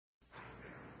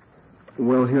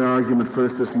We'll hear argument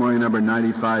first this morning, number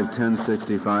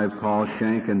 95-1065, Paul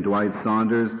Schenck and Dwight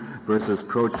Saunders versus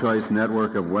Pro-Choice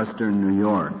Network of Western New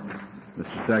York.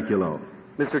 Mr. Sekulow.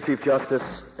 Mr. Chief Justice,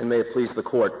 and may it please the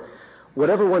Court,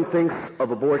 whatever one thinks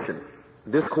of abortion,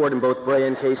 this Court in both Bray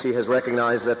and Casey has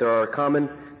recognized that there are common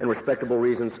and respectable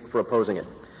reasons for opposing it.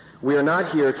 We are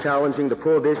not here challenging the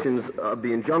prohibitions of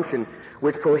the injunction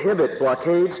which prohibit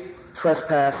blockades,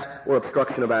 trespass, or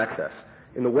obstruction of access.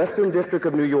 In the Western District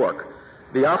of New York,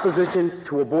 the opposition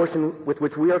to abortion with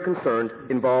which we are concerned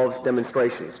involves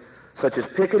demonstrations, such as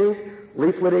picketing,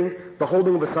 leafleting, the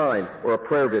holding of a sign, or a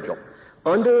prayer vigil.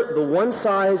 Under the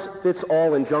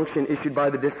one-size-fits-all injunction issued by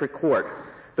the District Court,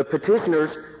 the petitioners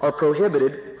are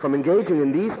prohibited from engaging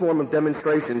in these form of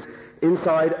demonstrations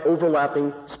inside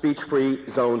overlapping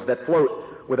speech-free zones that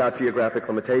float without geographic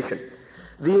limitation.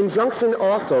 The injunction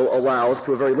also allows,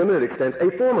 to a very limited extent,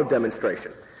 a form of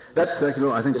demonstration.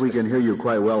 Sekulow, I think we can hear you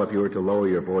quite well if you were to lower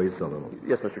your voice a little.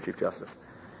 Yes, Mr. Chief Justice.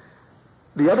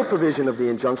 The other provision of the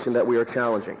injunction that we are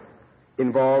challenging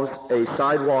involves a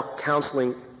sidewalk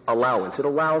counseling allowance. It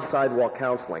allows sidewalk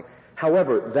counseling.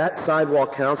 However, that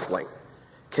sidewalk counseling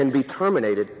can be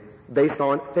terminated based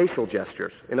on facial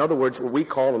gestures. In other words, what we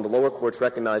call in the lower courts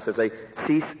recognized as a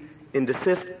cease and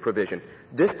desist provision.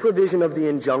 This provision of the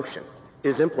injunction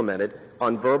is implemented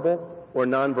on verbal or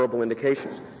nonverbal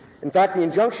indications. In fact, the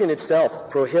injunction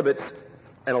itself prohibits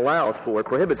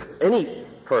any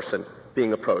person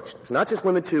being approached. It's not just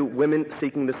limited to women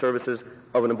seeking the services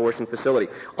of an abortion facility.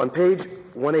 On page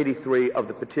 183 of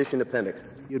the petition appendix.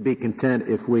 You'd be content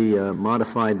if we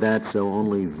modified that so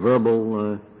only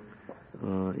verbal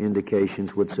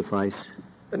indications would suffice?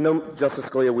 No, Justice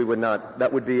Scalia, we would not.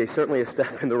 That would be certainly a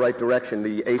step in the right direction.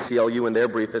 The ACLU in their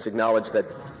brief has acknowledged that.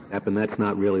 And that's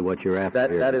not really what you're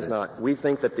after. That is not. We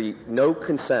think that the no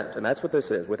consent, and that's what this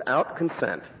is, without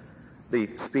consent, the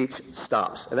speech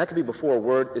stops. And that could be before a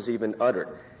word is even uttered.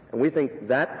 And we think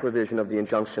that provision of the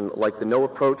injunction, like the no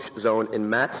approach zone in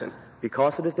Matson,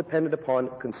 because it is dependent upon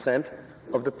consent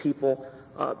of the people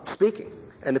speaking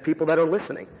and the people that are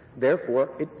listening. Therefore,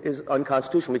 it is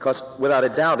unconstitutional because, without a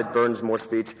doubt, it burns more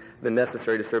speech than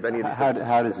necessary to serve any of the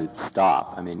How does it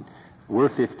stop? I mean, we're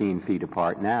 15 feet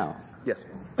apart now. Yes.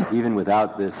 Even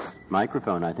without this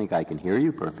microphone, I think I can hear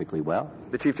you perfectly well.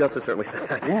 The Chief Justice certainly said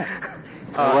that. Yeah.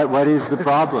 So what is the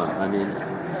problem? I mean,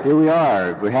 here we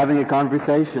are. We're having a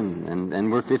conversation,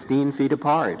 and we're 15 feet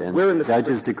apart. And the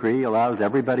judge's decree allows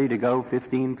everybody to go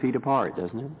 15 feet apart,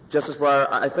 doesn't it? Justice Breyer,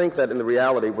 I think that in the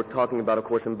reality, we're talking about, of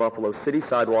course, in Buffalo, city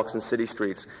sidewalks and city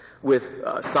streets with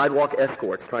sidewalk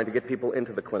escorts trying to get people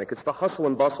into the clinic. It's the hustle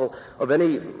and bustle of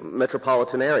any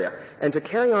metropolitan area. And to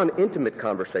carry on intimate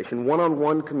conversation,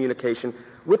 one-on-one communication,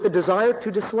 with the desire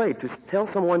to dissuade, to tell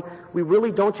someone, we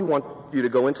really don't want you to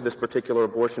go into this particular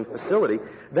abortion facility,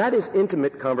 that is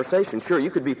intimate conversation. Sure,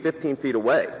 you could be 15 feet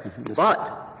away,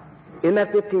 but in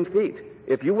that 15 feet,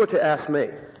 if you were to ask me,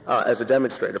 as a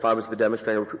demonstrator, if I was the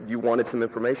demonstrator, you wanted some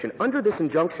information, under this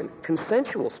injunction,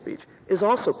 consensual speech is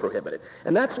also prohibited.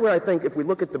 And that's where I think, if we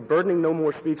look at the burdening no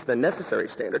more speech than necessary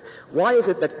standard, why is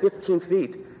it that 15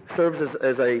 feet serves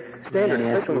as a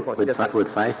standard? Would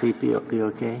 5 feet be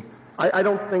okay? I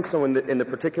don't think so in the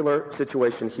particular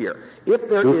situation here. If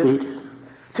there 2 feet?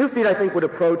 2 feet, I think, would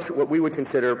approach what we would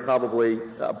consider probably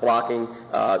blocking,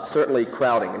 certainly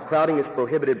crowding. And crowding is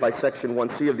prohibited by Section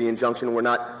 1C of the injunction, and we're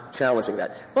not challenging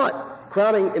that. But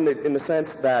crowding in the sense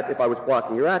that if I was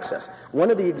blocking your access, one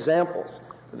of the examples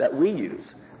that we use,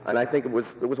 and I think it was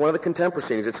one of the contempt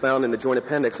proceedings, it's found in the joint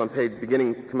appendix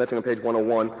commencing on page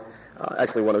 101,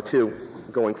 actually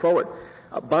 102, going forward.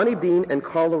 Bonnie Bean and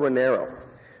Carla Ranero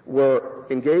were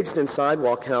engaged in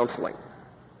sidewalk counseling.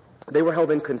 They were held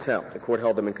in contempt. The court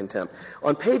held them in contempt.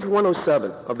 On page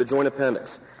 107 of the joint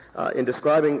appendix, in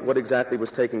describing what exactly was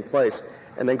taking place,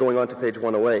 and then going on to page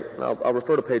 108, I'll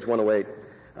refer to page 108,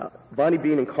 Bonnie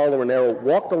Bean and Carla Ranero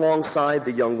walked alongside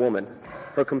the young woman,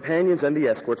 her companions and the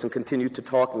escorts, and continued to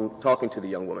talking to the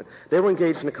young woman. They were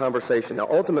engaged in a conversation. Now,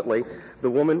 ultimately, the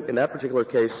woman in that particular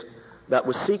case that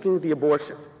was seeking the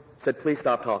abortion said, please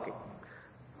stop talking.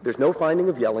 There's no finding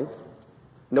of yelling,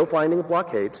 no finding of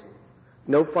blockades,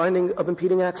 no finding of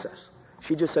impeding access.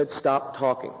 She just said, stop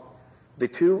talking. The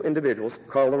two individuals,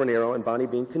 Carla Ranero and Bonnie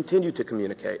Bean, continued to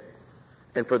communicate.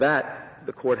 And for that,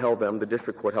 the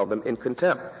district court held them in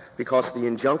contempt, because the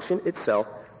injunction itself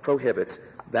prohibits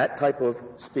that type of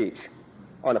speech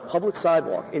on a public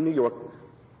sidewalk in New York,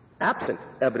 absent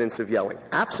evidence of yelling,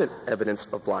 absent evidence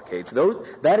of blockades.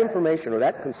 That information or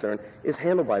that concern is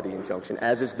handled by the injunction,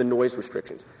 as is the noise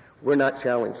restrictions. We're not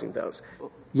challenging those.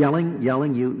 Yelling,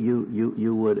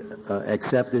 you would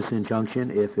accept this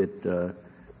injunction if it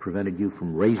prevented you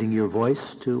from raising your voice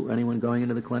to anyone going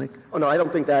into the clinic? Oh, no, I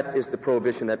don't think that is the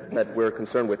prohibition that we're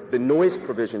concerned with. The noise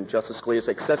provision, Justice Scalia, is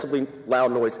excessively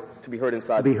loud noise to be heard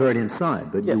inside. To be heard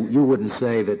inside, but yes. you wouldn't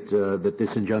say that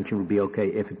this injunction would be okay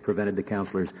if it prevented the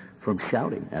counselors from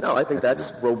shouting at No, I think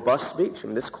that's robust speech. I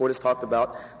mean, this court has talked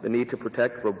about the need to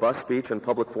protect robust speech in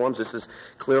public forums. This is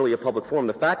clearly a public forum.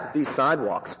 The fact that these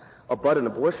sidewalks abut an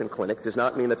abortion clinic does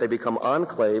not mean that they become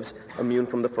enclaves immune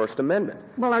from the First Amendment.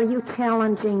 Well, are you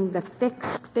challenging the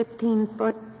fixed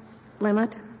 15-foot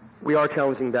limit? We are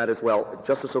challenging that as well.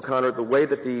 Justice O'Connor, the way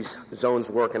that these zones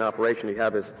work in operation, you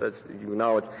have, as you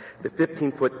acknowledge, the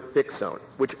 15-foot fixed zone,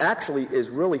 which actually is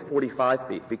really 45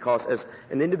 feet, because as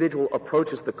an individual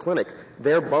approaches the clinic,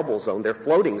 their bubble zone, their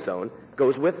floating zone,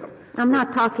 goes with them. I'm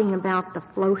not talking about the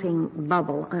floating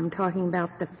bubble. I'm talking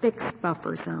about the fixed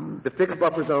buffer zone. The fixed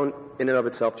buffer zone, in and of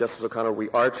itself, Justice O'Connor, we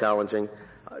are challenging.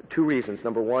 Two reasons.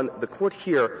 Number one, the court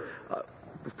here,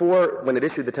 before, when it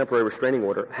issued the temporary restraining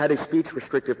order, had a speech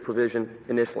restrictive provision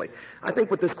initially. I think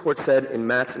what this court said in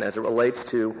Mattson as it relates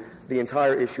to the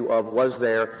entire issue of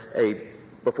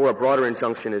before a broader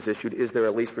injunction is issued, is there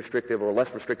a least restrictive or a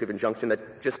less restrictive injunction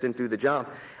that just didn't do the job?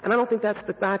 And I don't think that's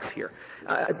the facts here.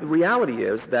 The reality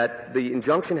is that the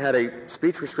injunction had a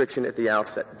speech restriction at the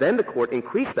outset. Then the court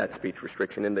increased that speech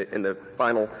restriction in the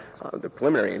final, the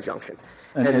preliminary injunction.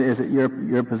 And is it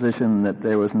your position that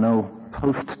there was no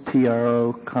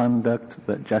post-TRO conduct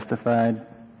that justified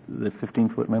the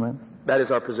 15-foot limit? That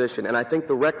is our position. And I think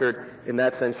the record in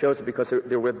that sense shows it, because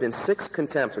there have been 6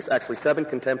 contempts, there's actually 7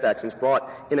 contempt actions brought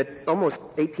in an almost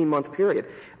 18-month period,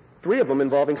 3 of them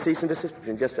involving cease and desist.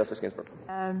 Yes, Justice Ginsburg.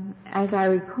 As I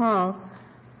recall,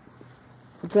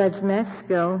 Judge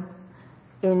Metzger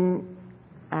in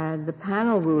the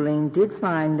panel ruling did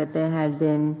find that there had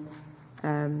been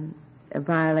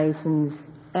violations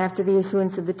after the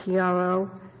issuance of the TRO.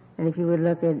 And if you would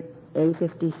look at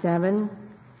A57,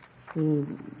 he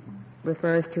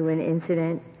refers to an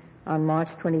incident on March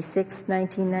 26,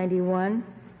 1991,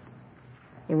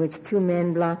 in which 2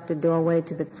 men blocked the doorway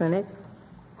to the clinic,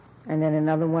 and then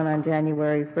another one on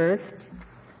January 1st.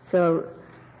 So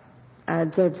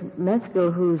Judge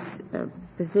Metzger, whose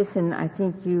position I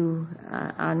think you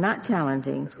are not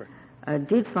challenging,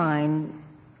 did find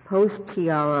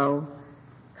post-TRO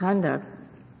conduct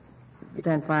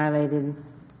that violated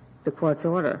the court's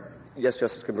order. Yes,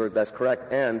 Justice Ginsburg, that's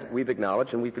correct. And we've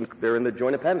acknowledged, and they're in the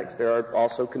joint appendix, there are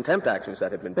also contempt actions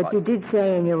that have been brought. But you did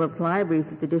say in your reply brief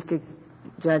that the district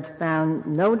judge found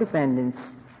no defendants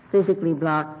physically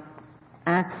blocked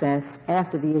access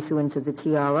after the issuance of the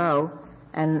TRO,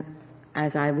 and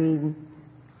as I read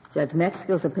Judge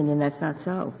Metzger's opinion, that's not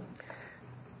so.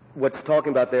 What's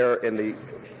talking about there in the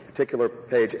particular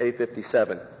page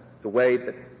A57, the way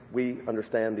that we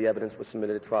understand the evidence was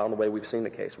submitted at trial and the way we've seen the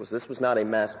case this was not a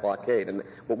mass blockade. And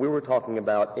what we were talking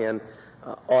about in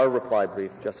our reply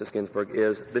brief, Justice Ginsburg,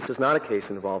 is this is not a case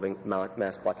involving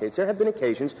mass blockades. There have been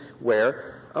occasions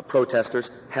where protesters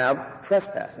have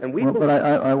trespassed. And but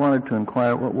I wanted to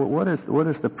inquire, what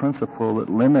is the principle that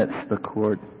limits the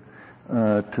court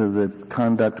to the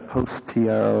conduct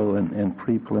post-TRO and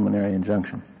pre-preliminary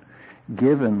injunction,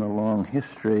 given the long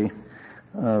history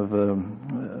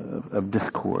of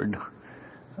discord,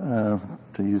 to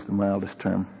use the mildest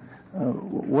term?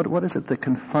 What is it that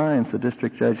confines the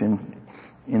district judge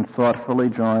in thoughtfully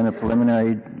drawing a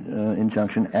preliminary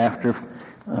injunction after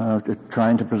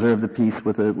trying to preserve the peace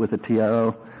with a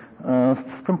TRO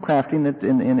from crafting it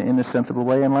in a sensible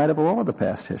way in light of all of the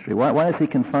past history? Why is he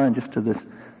confined just to this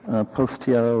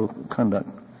post-TRO conduct?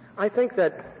 I think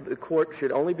that the court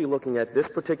should only be looking at this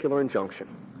particular injunction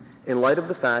in light of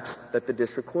the facts that the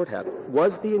district court had.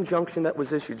 Was the injunction that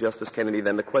was issued, Justice Kennedy,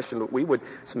 then the question that we would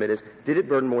submit is, did it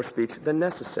burden more speech than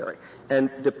necessary? And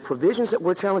the provisions that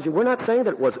we're challenging, we're not saying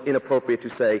that it was inappropriate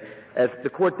to say, as the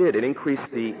court did, it increased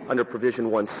under Provision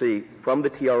 1C from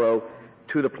the TRO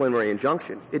to the preliminary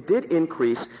injunction. It did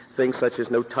increase things such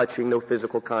as no touching, no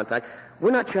physical contact.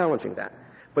 We're not challenging that.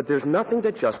 But there's nothing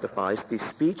that justifies these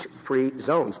speech-free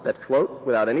zones that float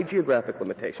without any geographic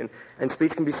limitation, and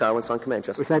speech can be silenced on command,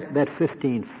 Justice. That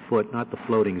 15-foot, not the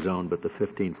floating zone, but the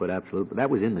 15-foot absolute, but that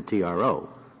was in the TRO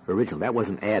originally. That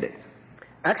wasn't added.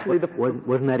 Actually,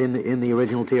 wasn't that in the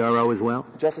original TRO as well?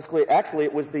 Justice Scalia, actually,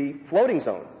 it was the floating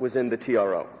zone was in the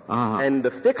TRO, and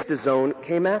the fixed zone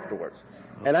came afterwards.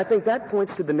 And I think that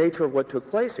points to the nature of what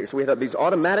took place here. So we have these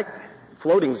automatic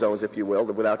floating zones, if you will,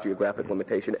 without geographic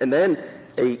limitation, and then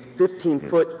a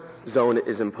 15-foot zone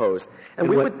is imposed. And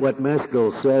what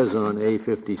Meskel says on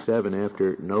A57,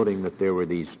 after noting that there were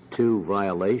these 2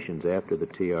 violations after the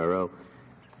TRO,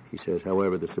 He says,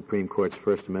 however, the Supreme Court's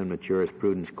First Amendment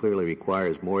jurisprudence clearly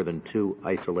requires more than 2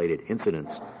 isolated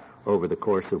incidents over the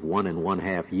course of 1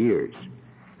 1/2 years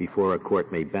before a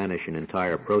court may banish an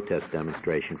entire protest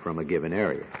demonstration from a given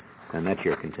area. And that's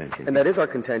your contention. And that is our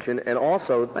contention. And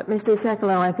also... But, Mr.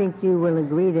 Sekulow, I think you will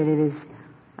agree that it is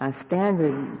a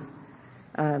standard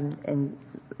in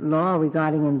law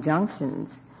regarding injunctions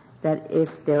that if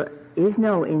there is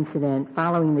no incident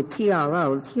following the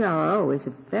TRO is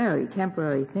a very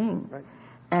temporary thing. Right.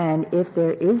 And if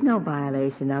there is no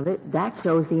violation of it, that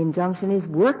shows the injunction is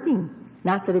working,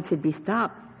 not that it should be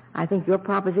stopped. I think your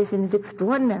proposition is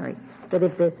extraordinary, that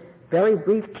if the very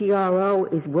brief TRO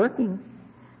is working,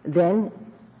 then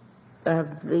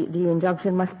the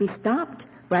injunction must be stopped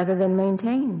rather than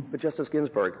maintained. But Justice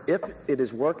Ginsburg, if it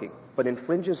is working but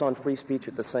infringes on free speech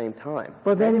at the same time...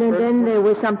 Well, then there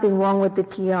was something wrong with the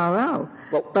TRO.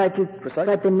 Well, but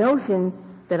the notion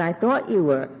that I thought you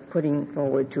were putting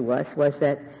forward to us was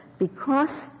that because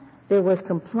there was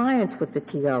compliance with the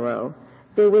TRO,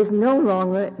 there was no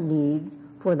longer need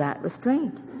for that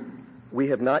restraint. We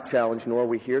have not challenged, nor are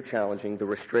we here challenging, the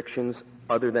restrictions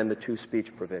other than the 2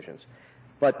 speech provisions.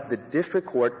 But the district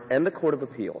court and the Court of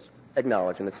Appeals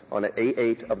acknowledge, and it's on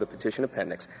A8 of the petition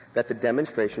appendix, that the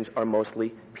demonstrations are mostly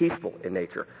peaceful in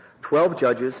nature. 12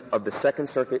 judges of the Second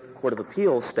Circuit Court of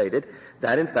Appeals stated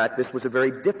that, in fact, this was a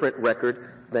very different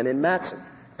record than in Mattson.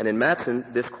 And in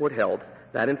Mattson, this court held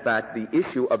that, in fact, the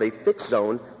issue of a fixed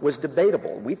zone was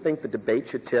debatable. We think the debate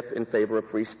should tip in favor of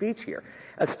free speech here,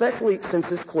 especially since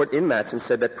this court in Mattson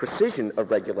said that precision of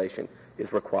regulation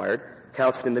is required,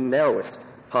 couched in the narrowest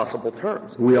possible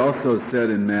terms. We also said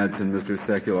in Madsen, Mr.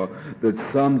 Sekulow, that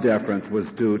some deference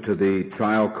was due to the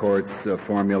trial court's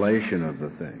formulation of the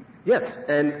thing. Yes,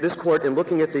 and this court, in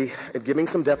looking at giving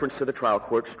some deference to the trial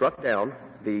court, struck down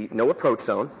the no approach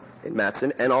zone in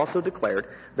Mattson and also declared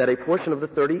that a portion of the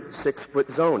 36-foot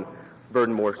zone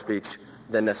burdened more speech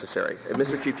than necessary. And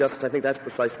Mr. Chief Justice, I think that's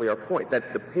precisely our point,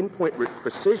 that the pinpoint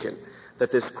precision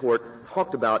that this court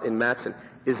talked about in Mattson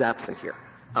is absent here.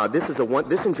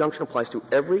 This injunction applies to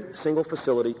every single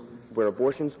facility where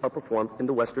abortions are performed in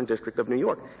the Western District of New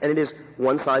York. And it is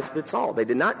one size fits all. They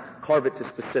did not carve it to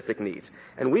specific needs.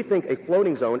 And we think a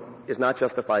floating zone is not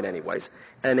justified anyways.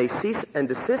 And a cease and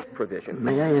desist provision...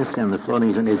 May I ask on the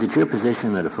floating zone, is it your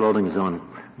position that a floating zone,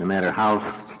 no matter how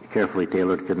carefully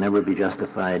tailored, could never be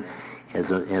justified as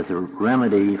a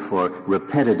remedy for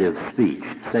repetitive speech?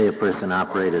 Say a person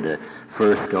operated a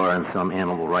fur store and some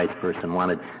animal rights person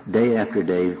wanted day after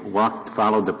day,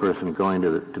 followed the person going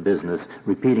to business,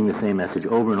 repeating the same message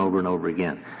over and over and over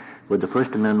again. Would the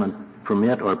First Amendment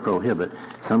permit or prohibit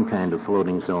some kind of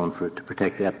floating zone to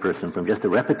protect that person from just a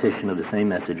repetition of the same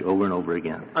message over and over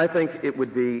again? I think it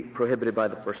would be prohibited by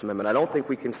the First Amendment. I don't think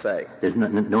we can say. There's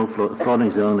no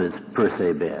floating zone is per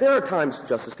se bad. There are times,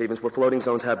 Justice Stevens, where floating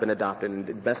zones have been adopted in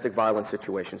domestic violence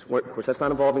situations. Of course, that's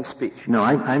not involving speech. No,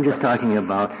 I'm just talking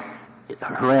about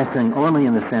harassing only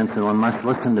in the sense that one must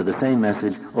listen to the same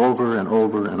message over and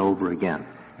over and over again.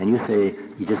 And you say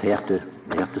you just have to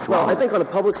swallow. Well, I think on a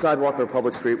public sidewalk or a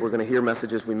public street, we're going to hear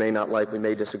messages we may not like, we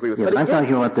may disagree with. Yeah, but I'm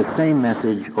talking about the same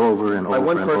message over and over and over. By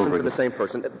one person for the same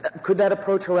person. Could that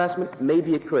approach harassment?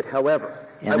 Maybe it could. However...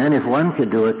 And then if one could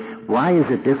do it, why is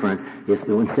it different if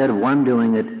instead of one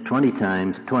doing it 20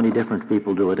 times, 20 different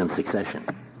people do it in succession?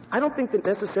 I don't think that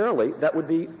necessarily that would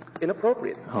be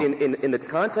inappropriate. Oh. In the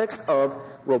context of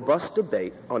robust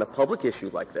debate on a public issue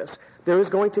like this, there is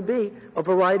going to be a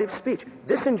variety of speech.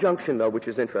 This injunction, though, which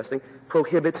is interesting,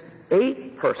 prohibits a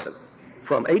person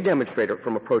a demonstrator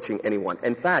from approaching anyone.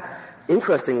 In fact,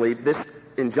 interestingly, this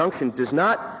injunction does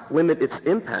not limit its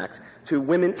impact to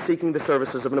women seeking the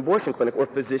services of an abortion clinic or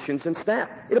physicians and staff.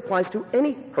 It applies to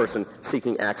any person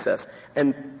seeking access.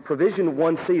 And provision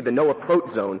 1C, the no approach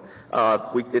zone,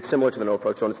 it's similar to the no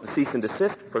approach zone, it's the cease and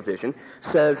desist provision,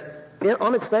 says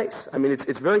on its face, I mean,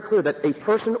 it's very clear that a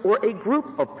person or a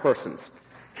group of persons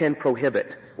can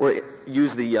prohibit or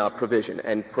use the provision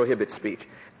and prohibit speech.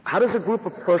 How does a group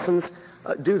of persons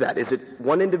do that? Is it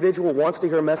one individual wants to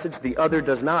hear a message, the other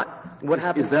does not? What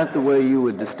happens? Is that the way you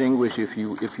would distinguish, if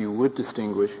you would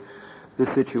distinguish, this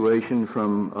situation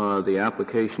from the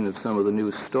application of some of the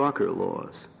new stalker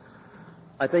laws?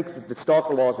 I think the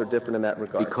stalker laws are different in that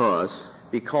regard.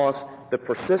 Because the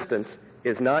persistence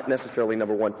is not necessarily,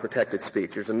 number one, protected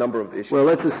speech. There's a number of issues. Well,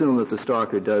 let's assume that the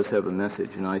stalker does have a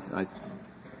message, and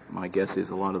my guess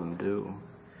is a lot of them do.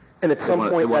 And at some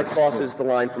point, that crosses the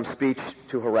line from speech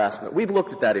to harassment. We've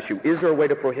looked at that issue. Is there a way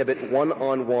to prohibit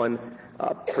one-on-one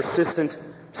persistent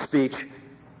speech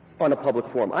on a public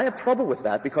forum. I have trouble with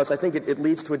that because I think it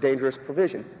leads to a dangerous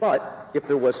provision. But if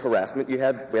there was harassment, we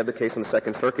had the case in the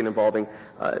Second Circuit involving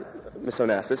Ms.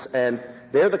 Onassis, and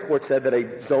there the court said that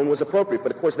a zone was appropriate.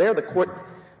 But of course there the court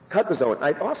cut the zone.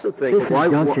 I also think... This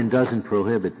injunction doesn't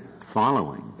prohibit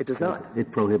following. It does not.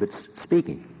 It prohibits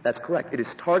speaking. That's correct. It is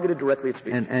targeted directly at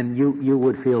speech. And you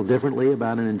would feel differently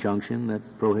about an injunction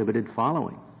that prohibited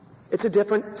following. It's a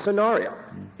different scenario.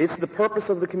 It's the purpose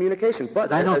of the communication.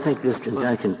 But I don't think this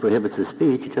injunction prohibits the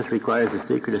speech. It just requires the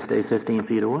speaker to stay 15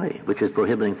 feet away, which is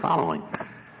prohibiting following.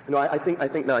 No, I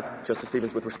think not, Justice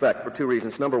Stevens, with respect, for two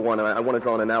reasons. Number one, and I want to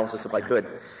draw an analysis if I could.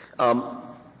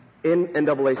 In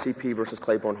NAACP versus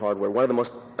Claiborne Hardware, one of the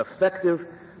most effective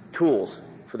tools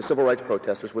for the civil rights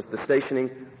protesters was the stationing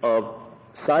of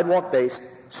sidewalk-based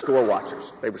store watchers.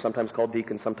 They were sometimes called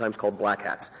deacons, sometimes called black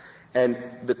hats. And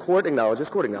this court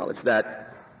acknowledged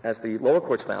that, as the lower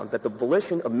courts found, that the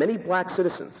volition of many black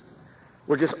citizens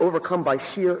were just overcome by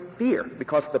sheer fear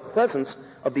because the presence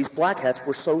of these black hats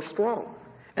were so strong.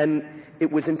 And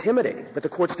it was intimidating, but the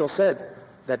court still said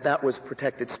that that was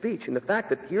protected speech. And the fact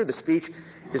that here the speech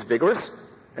is vigorous,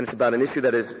 and it's about an issue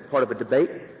that is part of a debate,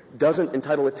 doesn't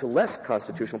entitle it to less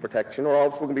constitutional protection, or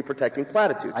else we're going to be protecting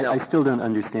platitudes. I still don't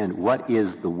understand what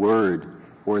is the word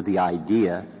or the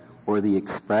idea or the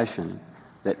expression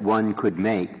that one could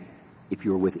make if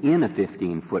you're within a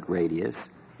 15-foot radius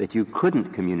that you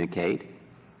couldn't communicate,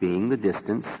 being the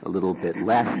distance a little bit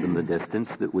less than the distance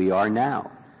that we are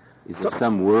now. Is there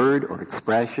some word or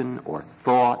expression or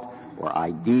thought or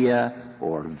idea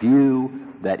or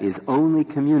view that is only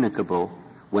communicable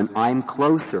when I'm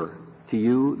closer to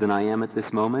you than I am at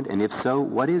this moment? And if so,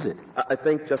 what is it? I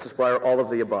think, Justice Breyer, all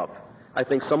of the above. I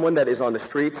think someone that is on the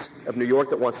streets of New York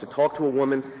that wants to talk to a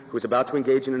woman who is about to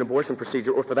engage in an abortion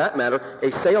procedure, or for that matter,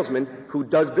 a salesman who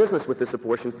does business with this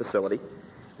abortion facility,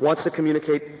 wants to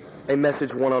communicate a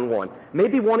message one-on-one.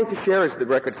 Maybe wanting to share, as the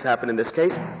records happen in this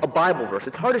case, a Bible verse.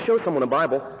 It's hard to show someone a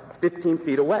Bible 15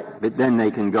 feet away. But then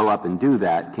they can go up and do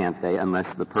that, can't they, unless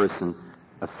the person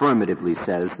affirmatively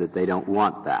says that they don't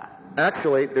want that.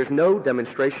 Actually, there's no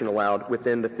demonstration allowed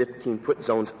within the 15-foot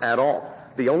zones at all.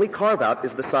 The only carve-out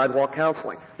is the sidewalk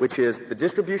counseling, which is the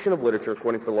distribution of literature,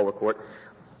 according to the lower court,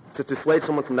 to dissuade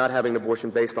someone from not having an abortion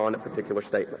based on a particular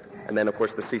statement. And then, of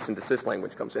course, the cease and desist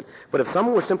language comes in. But if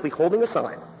someone were simply holding a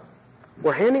sign,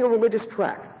 or handing a religious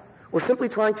tract, or simply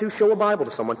trying to show a Bible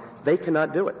to someone, they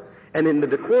cannot do it. And in the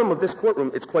decorum of this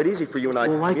courtroom, it's quite easy for you and I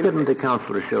to why couldn't the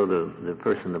counselor show the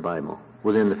person the Bible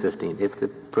within the 15, if the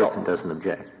person doesn't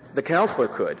object? The counselor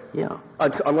could. Yeah.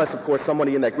 Unless, of course,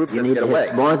 somebody in that group says get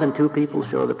away. More than two people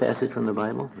show the passage from the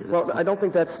Bible? Well, I don't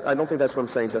think that's what I'm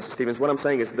saying, Justice Stevens. What I'm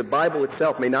saying is the Bible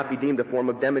itself may not be deemed a form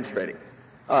of demonstrating.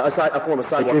 A form of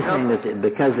sidewalk But you're counseling. saying that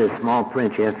because there's small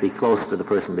print, you have to be close to the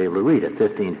person to be able to read it.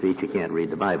 15 feet, you can't read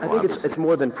the Bible. I think it's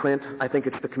more than print. I think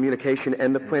it's the communication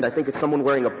and the print. I think it's someone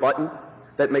wearing a button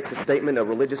that makes a statement, a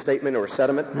religious statement or a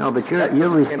sentiment. No, but you're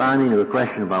responding to a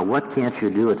question about what can't you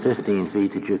do at 15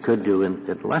 feet that you could do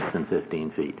at less than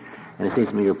 15 feet. And it seems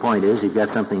to me your point is you've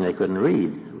got something they couldn't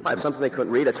read. I have something they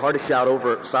couldn't read. It's hard to shout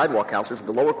over sidewalk counselors.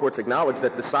 The lower courts acknowledge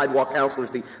that the sidewalk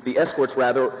counselors, the escorts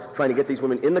rather, trying to get these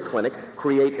women in the clinic,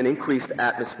 create an increased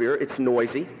atmosphere. It's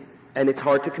noisy, and it's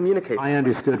hard to communicate. I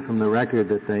understood from the record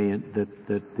that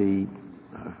the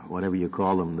whatever you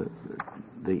call them,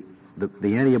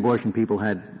 the anti-abortion people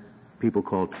had people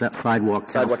called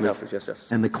sidewalk counselors. Yes.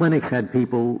 And the clinics had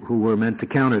people who were meant to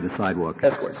counter the sidewalk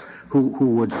counselors, escorts, who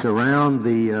would surround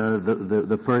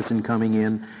the person coming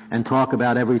in and talk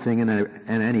about everything and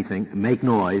anything, make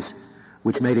noise,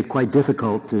 which made it quite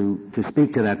difficult to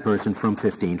speak to that person from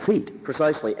 15 feet.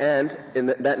 Precisely. And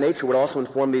in that nature would also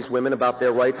inform these women about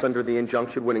their rights under the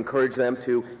injunction, would encourage them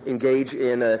to engage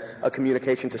in a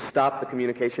communication, to stop the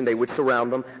communication. They would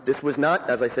surround them. This was not,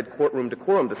 as I said, courtroom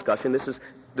decorum discussion. This is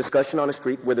discussion on a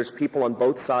street where there's people on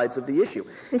both sides of the issue.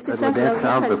 But would that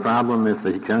solve the problem if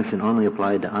the injunction only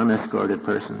applied to unescorted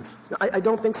persons? I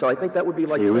don't think so. I think that would be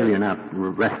like... You really are not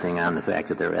resting on the fact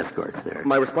that there are escorts there.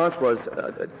 My response was,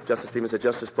 Justice Stevens, that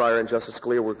Justice Breyer and Justice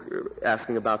Scalia were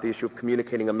asking about the issue of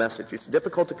communicating a message. It's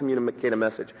difficult to communicate a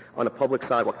message on a public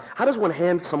sidewalk. How does one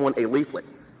hand someone a leaflet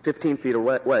 15 feet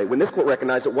away, when this court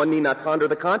recognized that one need not ponder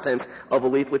the contents of a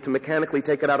leaflet to mechanically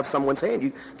take it out of someone's hand?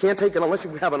 You can't take it unless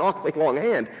you have an awfully long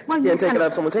hand. Well, you can't take it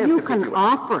out of someone's hand. You can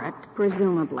offer it,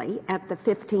 presumably, at the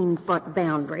 15-foot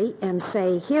boundary and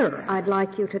say, here, I'd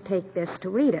like you to take this to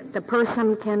read it. The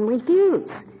person can refuse.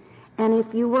 And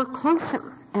if you were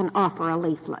closer and offer a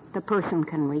leaflet, the person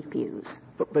can refuse.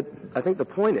 But I think the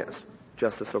point is,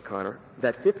 Justice O'Connor,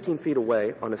 that 15 feet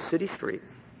away on a city street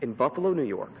in Buffalo, New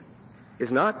York,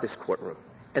 is not this courtroom.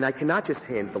 And I cannot just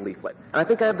hand the leaflet. And I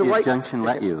think I have the right... The injunction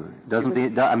let you. Doesn't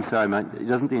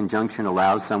the injunction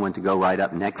allow someone to go right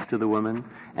up next to the woman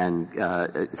and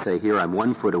say, here, I'm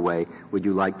 1 foot away. Would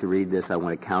you like to read this? I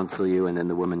want to counsel you. And then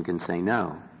the woman can say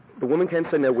no. The woman can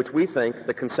say no, which we think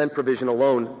the consent provision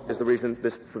alone is the reason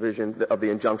this provision of the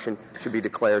injunction should be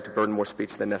declared to burden more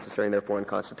speech than necessary and therefore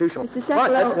unconstitutional. But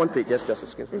that's one thing. Yes,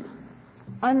 Justice Ginsburg.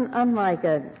 Unlike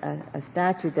a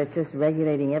statute that's just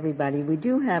regulating everybody, we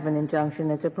do have an injunction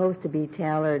that's supposed to be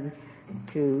tailored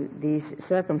to these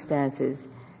circumstances.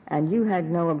 And you had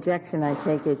no objection, I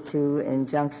take it, to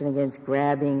injunction against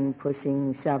grabbing,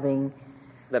 pushing, shoving.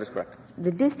 That is correct.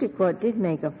 The district court did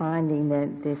make a finding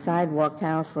that the sidewalk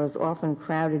counselors often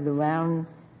crowded around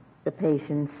the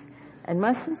patients. And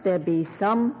mustn't there be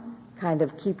some kind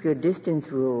of keep your distance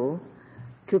rule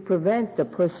to prevent the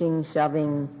pushing,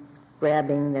 shoving,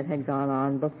 grabbing that had gone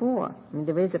on before? I mean,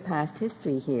 there is a past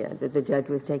history here that the judge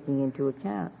was taking into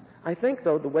account. I think,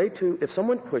 though, the way to, if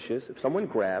someone pushes, if someone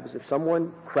grabs, if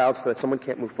someone crowds so that someone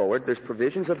can't move forward, there's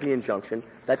provisions of the injunction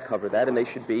that cover that, and they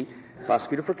should be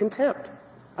prosecuted for contempt.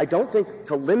 I don't think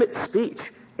to limit speech,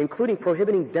 including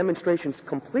prohibiting demonstrations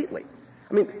completely.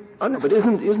 I mean, but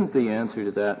isn't the answer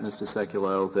to that, Mr.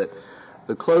 Sekulow, that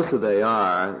the closer they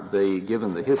are,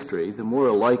 given the history, the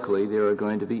more likely there are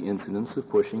going to be incidents of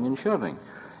pushing and shoving.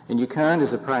 And you can't,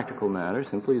 as a practical matter,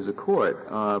 simply as a court,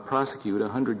 prosecute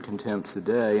 100 contempts a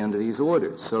day under these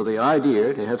orders. So the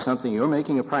idea to have something, you're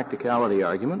making a practicality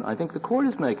argument. I think the court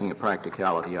is making a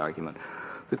practicality argument.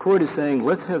 The court is saying,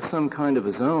 let's have some kind of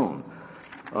a zone,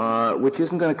 which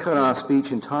isn't going to cut off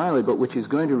speech entirely, but which is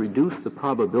going to reduce the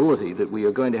probability that we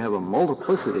are going to have a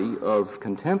multiplicity of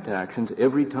contempt actions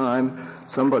every time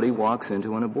somebody walks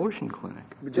into an abortion clinic.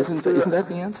 Isn't that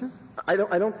the answer? I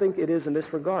don't think it is in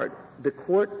this regard. The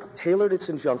court tailored its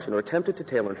injunction, or attempted to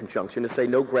tailor an injunction, to say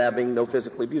no grabbing, no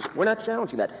physical abuse. We're not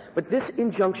challenging that. But this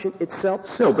injunction itself...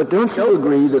 So, but don't you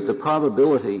agree that the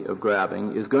probability of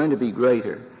grabbing is going to be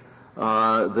greater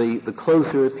the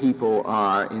closer people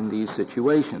are in these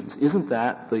situations? Isn't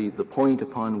that the point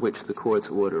upon which the court's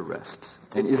order rests?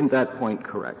 And isn't that point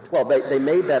correct? Well, they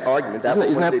made that argument.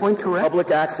 Isn't that point correct? Public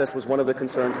access was one of the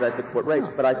concerns that the court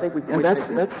raised. But I think we... And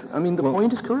the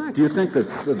point is correct. Do you think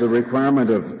that the requirement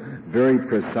of very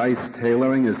precise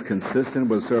tailoring is consistent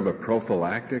with sort of a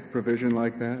prophylactic provision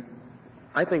like that?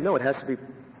 I think no. It has to be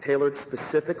tailored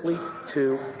specifically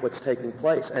to what's taking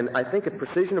place. And I think a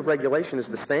precision of regulation is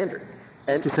the standard.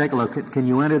 And Mr. Sekulow, can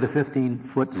you enter the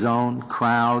 15-foot zone,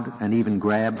 crowd, and even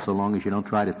grab so long as you don't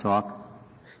try to talk?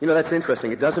 You know, that's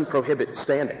interesting. It doesn't prohibit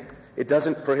standing. It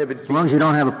doesn't prohibit... So long as you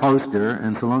don't have a poster,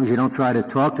 and so long as you don't try to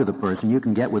talk to the person, you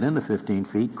can get within the 15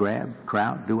 feet, grab,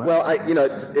 crowd, do whatever.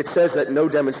 Well, it says that no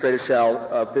demonstrator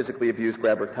shall physically abuse,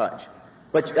 grab, or touch.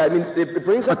 But, I mean, it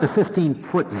brings up... But the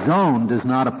 15-foot zone does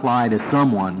not apply to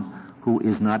someone who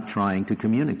is not trying to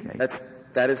communicate.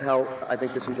 That is how I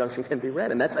think this injunction can be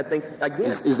read. And that's, I think,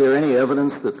 again... Is there any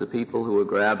evidence that the people who were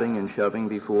grabbing and shoving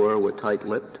before were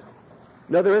tight-lipped?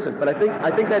 No, there isn't. But I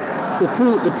think that...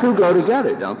 The two go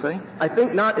together, don't they? I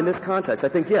think not in this context. I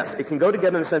think, yes, it can go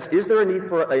together in the sense, is there a need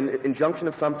for an injunction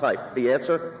of some type? The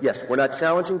answer, yes. We're not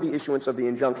challenging the issuance of the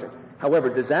injunction. However,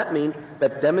 does that mean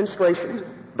that demonstrations,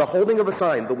 the holding of a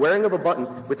sign, the wearing of a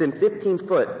button within 15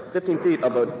 feet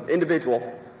of an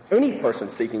individual, any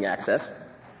person seeking access,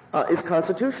 is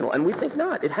constitutional? And we think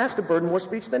not. It has to burden more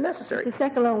speech than necessary. Mr.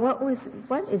 Sekulow,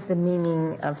 what is the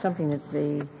meaning of something that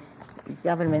the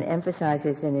government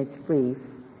emphasizes in its brief,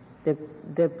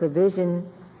 the provision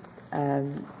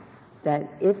that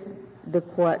if the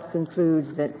court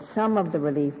concludes that some of the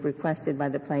relief requested by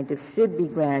the plaintiff should be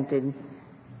granted,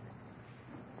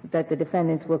 that the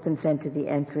defendants will consent to the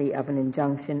entry of an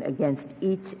injunction against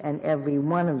each and every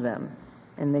one of them.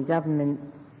 And the government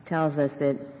tells us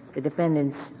that the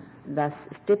defendants thus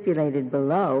stipulated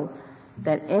below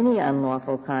that any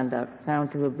unlawful conduct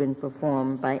found to have been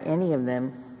performed by any of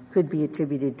them could be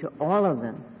attributed to all of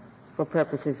them for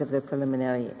purposes of the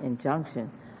preliminary injunction.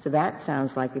 So that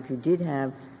sounds like if you did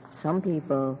have some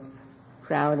people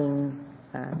crowding,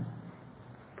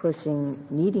 pushing,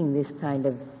 needing this kind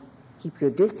of keep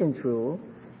your distance rule,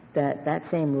 that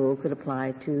same rule could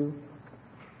apply to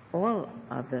all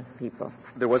of the people.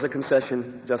 There was a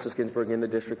concession, Justice Ginsburg, in the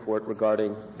district court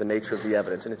regarding the nature of the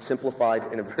evidence, and it simplified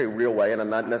in a very real way, and a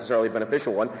not necessarily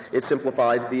beneficial one. It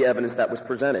simplified the evidence that was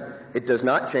presented. It does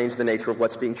not change the nature of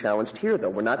what's being challenged here, though.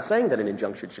 We're not saying that an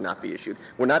injunction should not be issued.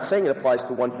 We're not saying it applies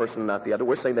to one person and not the other.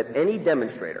 We're saying that any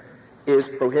demonstrator is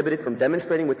prohibited from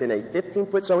demonstrating within a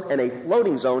 15-foot zone and a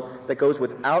floating zone that goes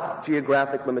without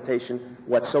geographic limitation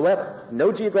whatsoever.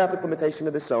 No geographic limitation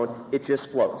to the zone, it just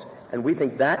floats. And we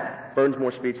think that burns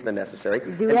more speech than necessary.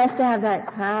 Do we have to have that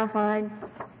clarified?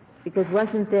 Because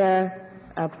wasn't there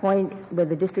a point where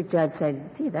the district judge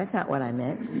said, gee, that's not what I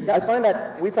meant?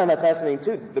 Yeah, we found that fascinating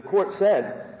too. The court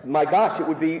said, my gosh, it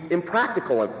would be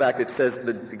impractical. In fact, it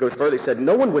goes further. It said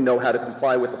no one would know how to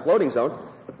comply with the floating zone.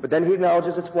 But then he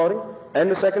acknowledges it's floating, and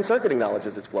the Second Circuit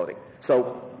acknowledges it's floating.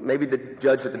 So maybe the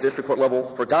judge at the district court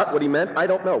level forgot what he meant. I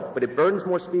don't know. But it burdens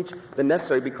more speech than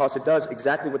necessary because it does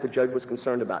exactly what the judge was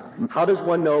concerned about. How does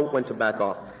one know when to back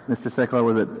off? Mr. Sekulow,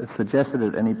 was it suggested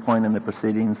at any point in the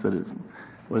proceedings that it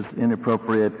was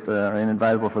inappropriate or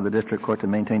inadvisable for the district court to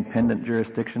maintain pendant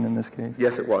jurisdiction in this case?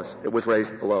 Yes, it was. It was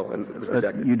raised below, and it was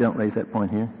rejected. You don't raise that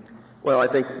point here? Well, I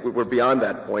think we're beyond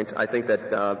that point. I think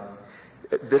that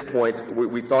at this point,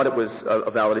 we thought it was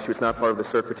a valid issue. It's not part of the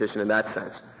cert petition in that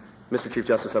sense. Mr. Chief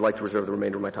Justice, I'd like to reserve the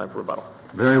remainder of my time for rebuttal.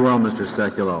 Very well, Mr.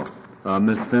 Sekulow.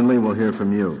 Ms. Finley, we'll hear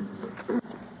from you.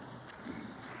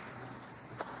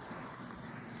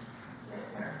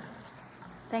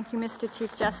 Thank you, Mr.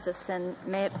 Chief Justice, and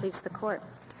may it please the Court.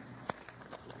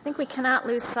 I think we cannot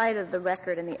lose sight of the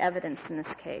record and the evidence in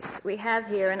this case. We have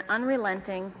here an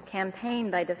unrelenting campaign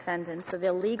by defendants of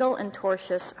illegal and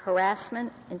tortious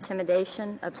harassment,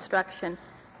 intimidation, obstruction,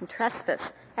 and trespass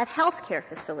at healthcare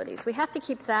facilities. We have to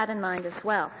keep that in mind as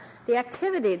well. The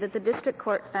activity that the district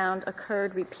court found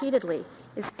occurred repeatedly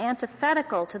is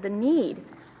antithetical to the need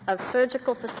of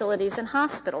surgical facilities and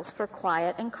hospitals for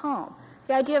quiet and calm.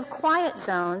 The idea of quiet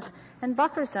zones and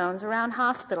buffer zones around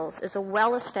hospitals is a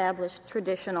well-established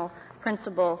traditional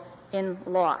principle in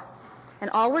law. And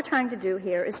all we're trying to do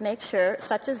here is make sure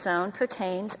such a zone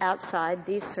pertains outside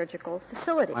these surgical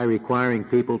facilities. By requiring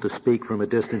people to speak from a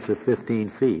distance of 15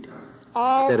 feet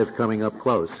instead of coming up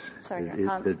close. Sorry,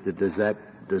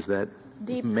 does that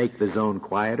make the zone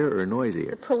quieter or noisier?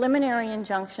 The preliminary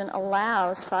injunction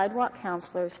allows sidewalk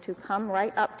counselors to come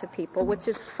right up to people, which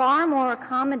is far more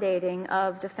accommodating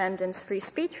of defendants' free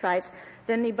speech rights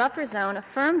than the buffer zone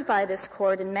affirmed by this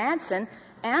court in Madsen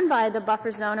and by the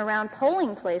buffer zone around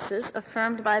polling places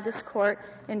affirmed by this court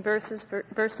in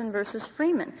Burson versus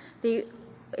Freeman. The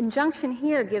injunction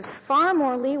here gives far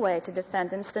more leeway to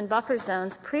defendants than buffer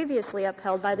zones previously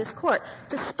upheld by this court,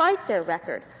 despite their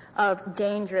record of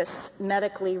dangerous,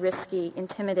 medically risky,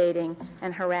 intimidating,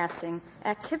 and harassing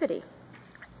activity.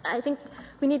 I think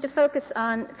we need to focus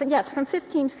on, from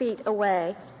 15 feet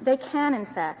away, they can, in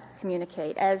fact,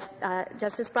 communicate. As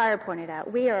Justice Breyer pointed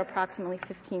out, we are approximately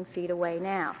 15 feet away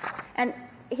now. And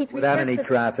without any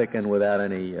traffic and without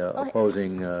any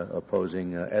opposing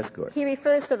escort. He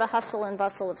refers to the hustle and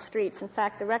bustle of streets. In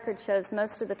fact, the record shows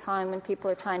most of the time when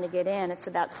people are trying to get in, it's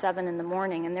about 7 in the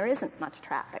morning, and there isn't much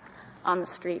traffic on the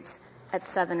streets at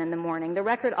 7 in the morning. The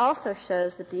record also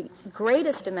shows that the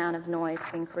greatest amount of noise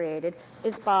being created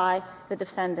is by the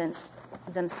defendants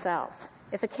themselves.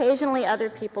 If occasionally other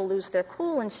people lose their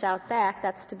cool and shout back,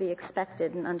 that's to be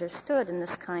expected and understood in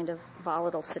this kind of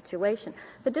volatile situation.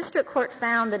 The district court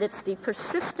found that it's the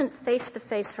persistent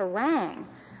face-to-face harangue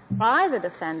by the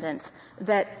defendants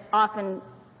that often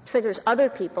triggers other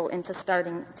people into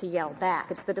starting to yell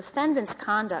back. It's the defendant's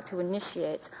conduct who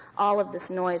initiates all of this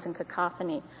noise and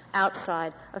cacophony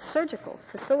outside of surgical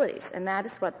facilities, and that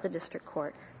is what the district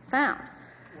court found.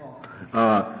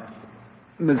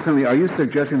 Ms. Finley, are you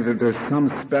suggesting that there's some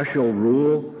special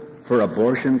rule for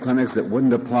abortion clinics that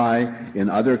wouldn't apply in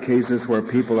other cases where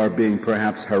people are being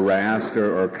perhaps harassed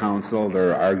or counseled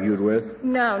or argued with?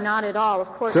 No, not at all. Of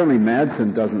course. Certainly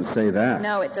Madsen doesn't say that.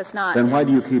 No, it does not. Then why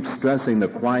do you keep stressing the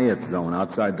quiet zone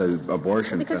outside the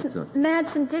abortion Because facility?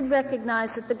 Madsen did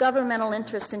recognize that the governmental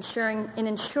interest in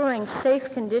ensuring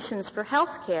safe conditions for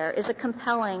health care is a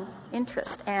compelling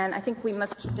interest. And I think we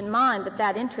must keep in mind that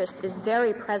that interest is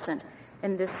very present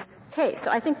in this case.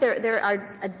 So I think there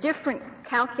are a different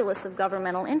calculus of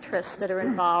governmental interests that are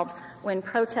involved when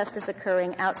protest is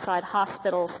occurring outside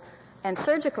hospitals and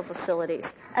surgical facilities,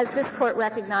 as this court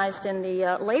recognized in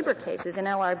the labor cases in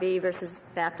LRB versus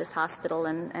Baptist Hospital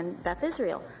and Beth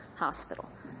Israel Hospital.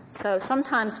 So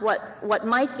sometimes what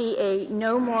might be a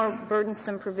no more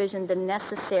burdensome provision than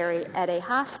necessary at a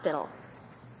hospital,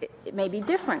 it may be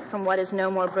different from what is no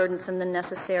more burdensome than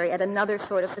necessary at another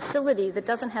sort of facility that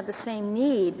doesn't have the same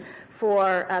need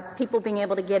for people being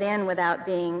able to get in without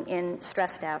being in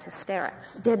stressed-out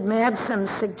hysterics. Did Madsen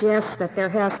suggest that there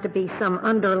has to be some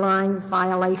underlying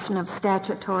violation of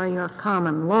statutory or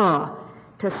common law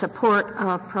to support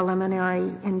a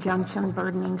preliminary injunction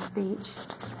burdening speech?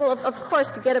 Well, of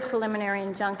course, to get a preliminary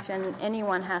injunction,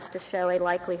 anyone has to show a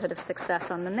likelihood of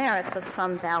success on the merits of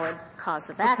some valid cause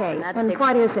of action. Okay, and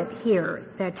what is it here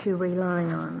that you rely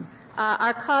on?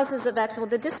 Our causes of action, well,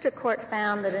 the district court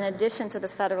found that in addition to the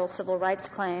federal civil rights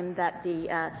claim that the...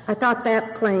 I thought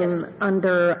that claim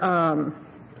under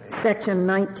Section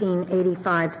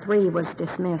 1985-3 was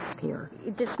dismissed here.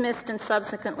 Dismissed, and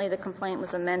subsequently the complaint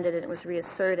was amended and it was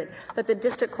reasserted. But the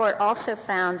district court also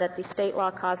found that the state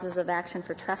law causes of action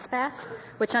for trespass,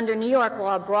 which under New York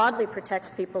law broadly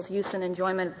protects people's use and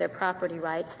enjoyment of their property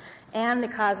rights, and the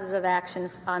causes of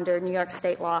action under New York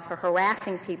state law for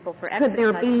harassing people for exercising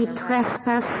their rights. Could there be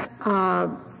trespass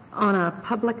on a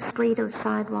public street or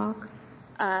sidewalk?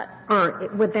 Or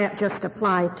would that just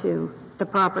apply to the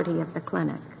property of the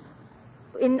clinic?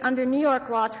 Under New York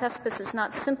law, trespass is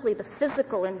not simply the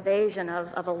physical invasion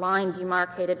of a line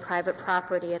demarcated private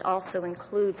property. It also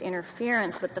includes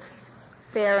interference with the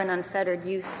fair and unfettered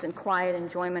use and quiet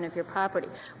enjoyment of your property.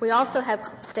 We also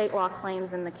have state law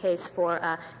claims in the case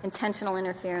for intentional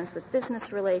interference with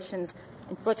business relations,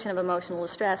 infliction of emotional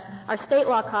distress. Our state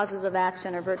law causes of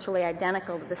action are virtually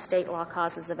identical to the state law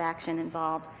causes of action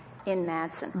involved in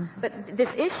Madsen. But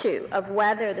this issue of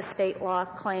whether the state law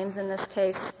claims in this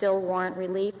case still warrant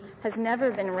relief has never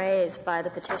been raised by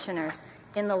the petitioners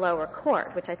in the lower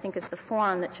court, which I think is the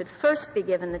forum that should first be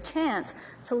given the chance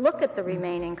to look at the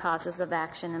remaining causes of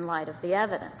action in light of the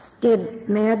evidence. Did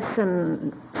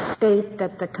Madsen state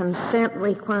that the consent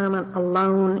requirement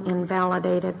alone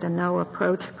invalidated the no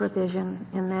approach provision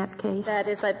in that case? That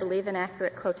is, I believe, an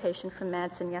accurate quotation from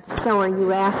Madsen, yes. So are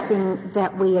you asking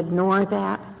that we ignore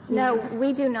that? No,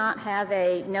 we do not have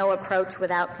a no approach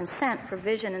without consent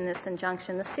provision in this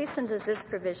injunction. The cease and desist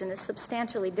provision is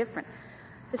substantially different.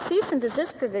 The cease and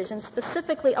desist provision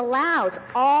specifically allows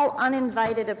all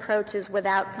uninvited approaches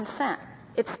without consent.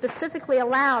 It specifically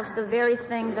allows the very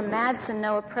thing the Madsen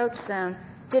no approach zone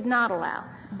did not allow.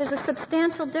 There's a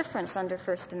substantial difference under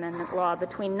First Amendment law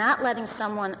between not letting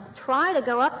someone try to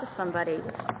go up to somebody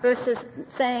versus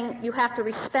saying you have to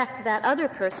respect that other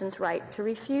person's right to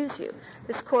refuse you.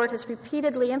 This court has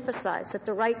repeatedly emphasized that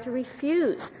the right to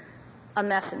refuse a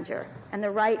messenger and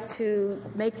the right to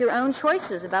make your own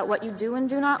choices about what you do and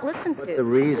do not listen to. But the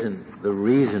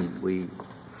reason we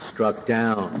struck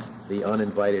down the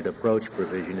uninvited approach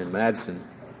provision in Madsen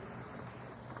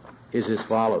is as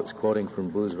follows, quoting from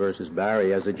Booz versus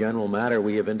Barry, as a general matter,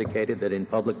 we have indicated that in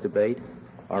public debate,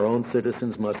 our own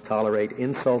citizens must tolerate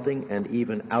insulting and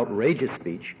even outrageous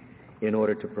speech in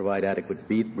order to provide adequate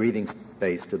breathing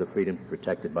space to the freedom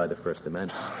protected by the First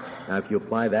Amendment. Now, if you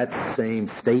apply that same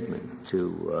statement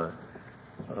to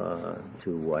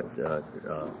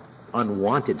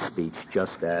unwanted speech,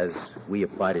 just as we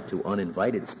applied it to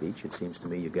uninvited speech, it seems to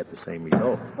me you get the same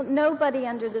result. Well, nobody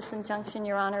under this injunction,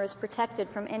 Your Honor, is protected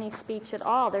from any speech at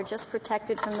all. They're just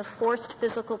protected from the forced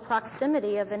physical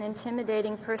proximity of an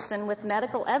intimidating person with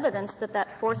medical evidence that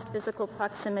forced physical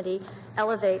proximity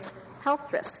elevates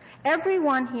health risks.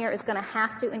 Everyone here is going to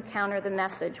have to encounter the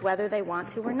message, whether they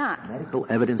want to or not. Medical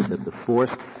evidence that the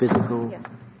forced physical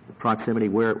proximity,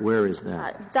 where is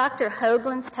that? Dr.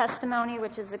 Hoagland's testimony,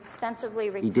 which is extensively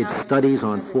recounted. He did studies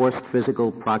on forced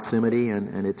physical proximity,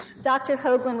 and it's... Dr.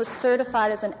 Hoagland was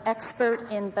certified as an expert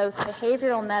in both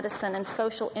behavioral medicine and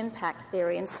social impact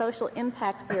theory, and social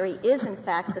impact theory is, in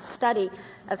fact, the study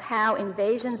of how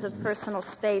invasions of personal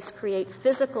space create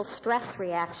physical stress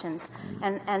reactions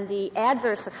and the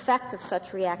adverse effect of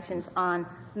such reactions on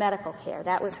medical care.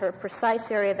 That was her precise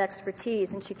area of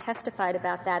expertise, and she testified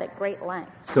about that at great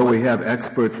length. So we have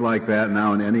experts like that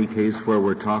now in any case where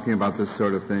we're talking about this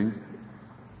sort of thing?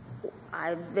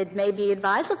 It may be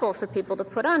advisable for people to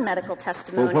put on medical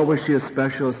testimony. Well, what was she a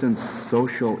specialist in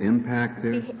social impact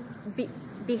there?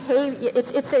 Behavior.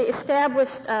 It's an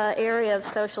established area of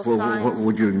social science. What,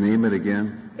 would you name it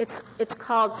again? It's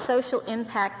called social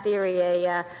impact theory.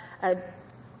 A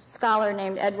scholar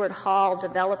named Edward Hall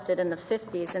developed it in the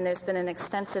 50s, and there's been an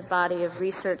extensive body of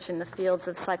research in the fields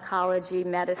of psychology,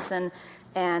 medicine,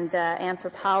 and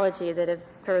anthropology that have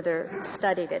further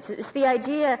studied it. It's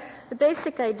the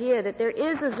basic idea that there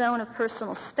is a zone of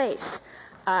personal space,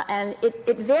 and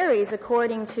it varies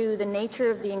according to the nature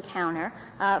of the encounter.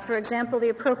 For example, the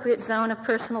appropriate zone of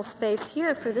personal space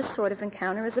here for this sort of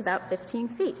encounter is about 15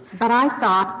 feet. But I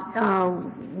thought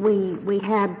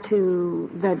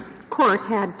the court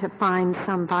had to find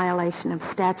some violation of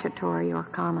statutory or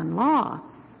common law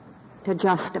to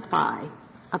justify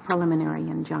a preliminary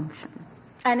injunction.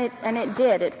 And it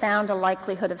did. It found a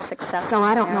likelihood of success. So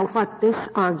I don't know what this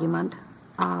argument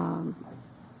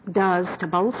does to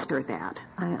bolster that.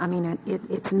 I mean,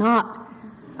 it's not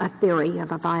a theory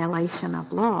of a violation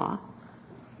of law.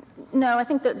 No, I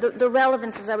think the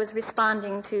relevance, as I was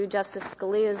responding to Justice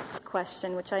Scalia's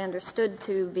question, which I understood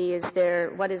to be,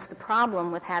 what is the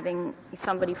problem with having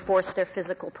somebody force their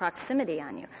physical proximity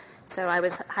on you? So I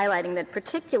was highlighting that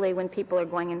particularly when people are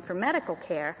going in for medical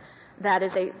care, that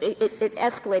is it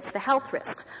escalates the health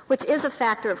risks, which is a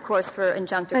factor, of course, for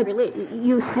injunctive relief.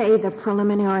 You say the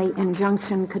preliminary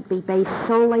injunction could be based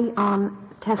solely on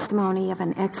testimony of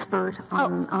an expert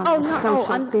on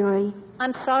social theory?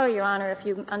 I'm sorry, Your Honor, if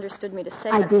you understood me to say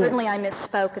that. Did. Certainly I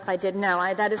misspoke if I did. No,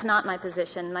 that is not my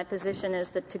position. My position is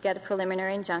that to get a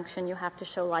preliminary injunction, you have to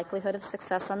show likelihood of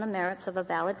success on the merits of a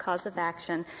valid cause of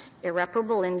action,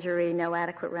 irreparable injury, no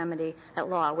adequate remedy at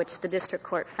law, which the district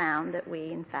court found that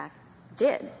we, in fact,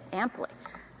 did amply.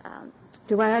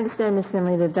 Do I understand, Ms.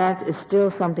 Finley, that is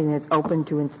still something that's open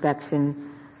to inspection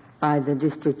by the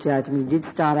district judge? I mean, you did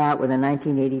start out with a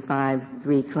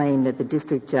 1985-3 claim that the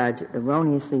district judge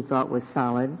erroneously thought was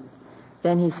solid.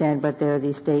 Then he said, but there are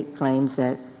these state claims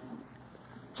that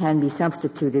can be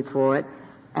substituted for it.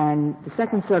 And the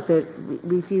Second Circuit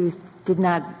did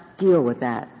not deal with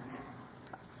that.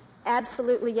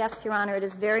 Absolutely, yes, Your Honor. It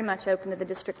is very much open to the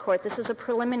district court. This is a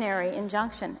preliminary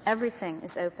injunction. Everything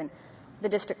is open to the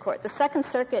district court. The Second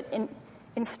Circuit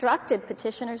instructed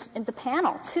petitioners in the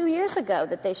panel 2 years ago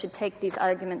that they should take these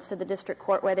arguments to the district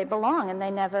court where they belong, and they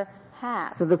never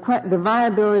have. So the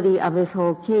viability of this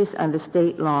whole case under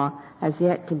state law has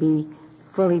yet to be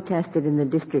fully tested in the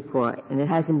district court, and it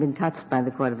hasn't been touched by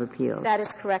the Court of Appeals. That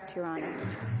is correct, Your Honor.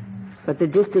 But the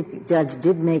district judge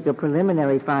did make a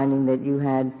preliminary finding that you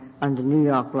had, under New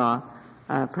York law,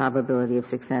 probability of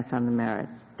success on the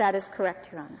merits. That is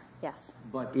correct, Your Honor. Yes.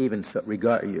 But even so,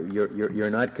 you're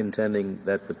not contending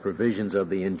that the provisions of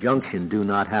the injunction do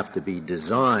not have to be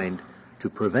designed to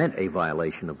prevent a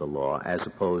violation of the law, as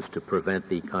opposed to prevent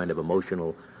the kind of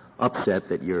emotional upset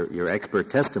that your expert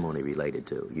testimony related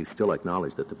to. You still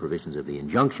acknowledge that the provisions of the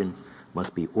injunction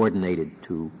must be ordinated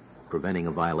to preventing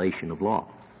a violation of law.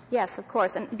 Yes, of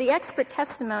course. And the expert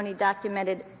testimony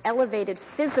documented elevated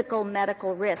physical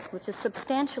medical risk, which is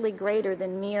substantially greater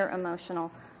than mere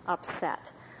emotional upset.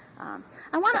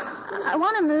 I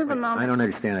want to move a moment. I don't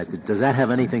understand that. Does that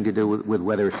have anything to do with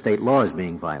whether state law is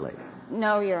being violated?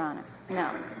 No, Your Honor.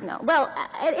 No. Well,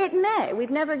 it may.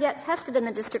 We've never yet tested in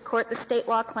the district court the state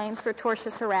law claims for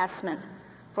tortious harassment,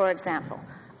 for example.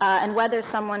 And whether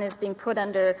someone is being put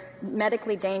under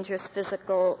medically dangerous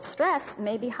physical stress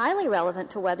may be highly relevant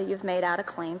to whether you've made out a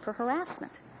claim for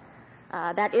harassment.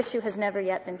 That issue has never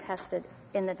yet been tested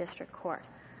in the district court.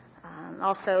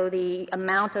 Also, the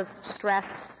amount of stress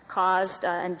caused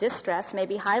and distress may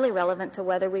be highly relevant to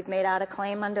whether we've made out a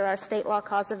claim under our state law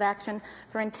cause of action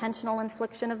for intentional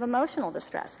infliction of emotional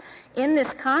distress. In this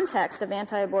context of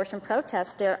anti-abortion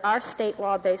protests, there are state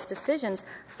law-based decisions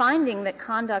finding that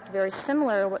conduct very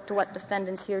similar to what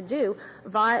defendants here do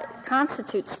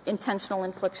constitutes intentional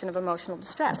infliction of emotional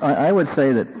distress. I would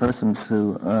say that persons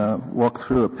who walk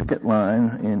through a picket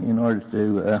line in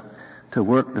order to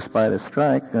work despite a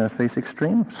strike face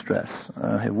extreme stress.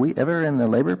 Have we ever in the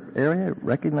labor area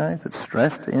recognized that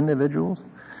stress to individuals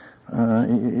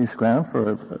is ground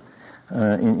for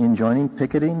in joining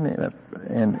picketing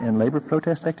and labor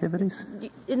protest activities?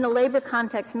 In the labor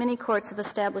context, many courts have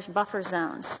established buffer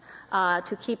zones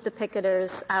to keep the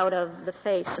picketers out of the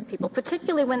face of people,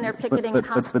 particularly when they're picketing in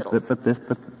hospitals.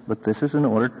 But this is in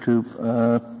order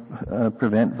to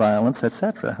prevent violence,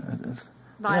 etc.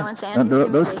 Violence and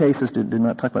those cases do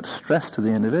not talk about stress to the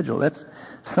individual. That's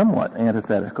somewhat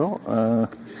antithetical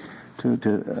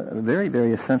to very,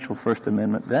 very essential First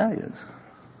Amendment values.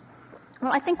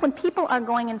 Well, I think when people are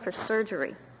going in for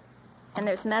surgery and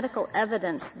there's medical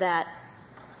evidence that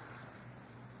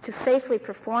to safely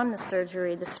perform the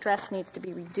surgery, the stress needs to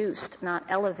be reduced, not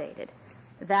elevated,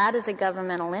 that is a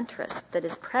governmental interest that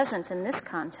is present in this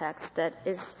context that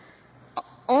is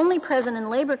only present in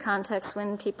labor context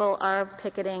when people are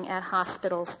picketing at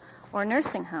hospitals or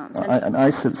nursing homes. And I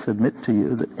submit to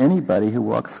you that anybody who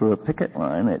walks through a picket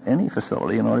line at any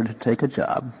facility in order to take a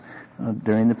job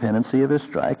during the pendency of a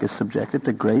strike is subjected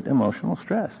to great emotional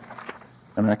stress.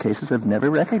 And our cases have never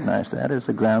recognized that as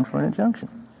a ground for an injunction.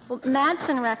 Well,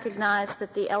 Madsen recognized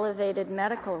that the elevated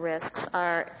medical risks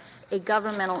are a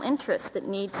governmental interest that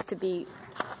needs to be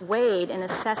weighed in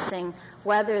assessing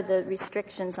whether the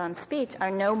restrictions on speech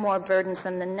are no more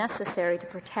burdensome than necessary to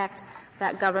protect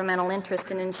that governmental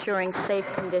interest in ensuring safe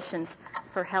conditions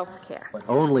for health care. But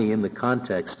only in the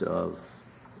context of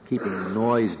keeping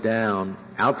noise down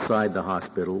outside the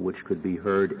hospital, which could be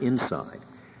heard inside.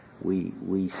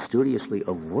 we studiously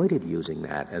avoided using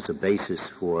that as a basis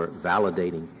for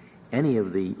validating any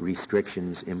of the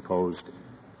restrictions imposed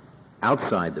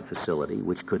outside the facility,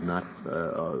 which could not,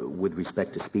 with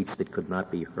respect to speech that could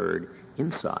not be heard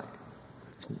inside.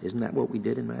 Isn't that what we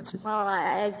did in Madsen? Well,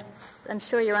 I'm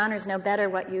sure Your Honors know better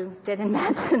what you did in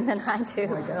Madsen than I do.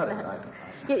 Oh, I doubt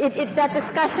it. That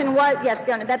discussion was, yes,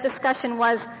 Your Honor, that discussion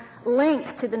was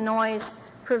linked to the noise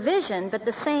provision, but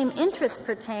the same interest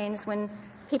pertains when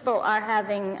people are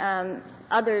having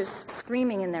others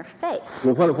screaming in their face.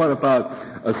 Well, what about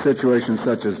a situation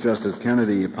such as Justice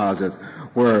Kennedy posits,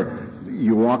 where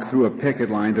you walk through a picket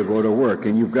line to go to work,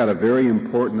 and you've got a very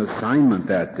important assignment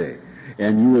that day,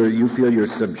 and you feel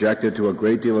you're subjected to a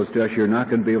great deal of stress, you're not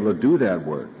going to be able to do that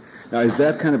work. Now, is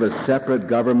that kind of a separate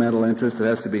governmental interest that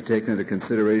has to be taken into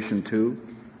consideration, too?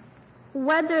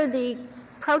 Whether the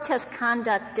protest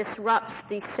conduct disrupts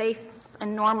the safe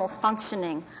and normal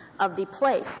functioning of the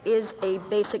place is a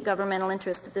basic governmental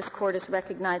interest that this Court has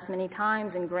recognized many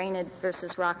times in Grained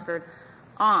versus Rockford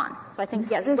on. So I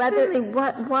think, yes,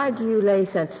 why do you lay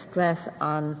such stress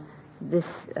on this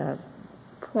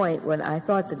point when I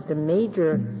thought that the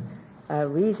major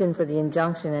reason for the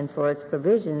injunction and for its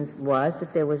provisions was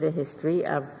that there was a history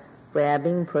of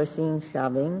grabbing, pushing,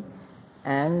 shoving,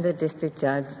 and the district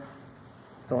judge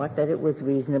thought that it was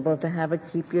reasonable to have a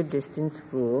keep your distance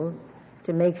rule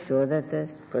to make sure that the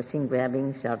pushing,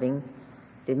 grabbing, shoving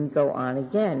didn't go on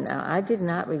again. Now, I did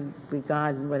not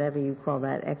regard whatever you call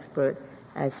that expert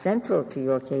as central to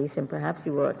your case, and perhaps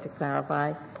you ought to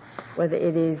clarify whether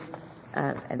it is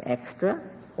an extra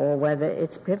or whether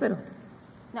it's pivotal.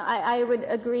 No, I would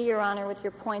agree, Your Honor, with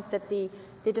your point that the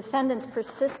defendant's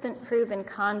persistent proven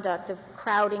conduct of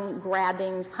crowding,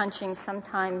 grabbing, punching,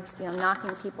 sometimes,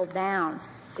 knocking people down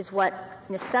is what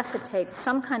necessitates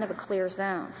some kind of a clear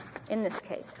zone in this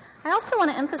case. I also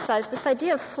want to emphasize this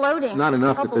idea of floating. Not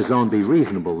enough that the zone be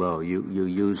reasonable, though. You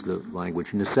use the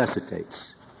language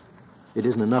necessitates. It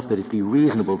isn't enough that it be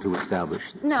reasonable to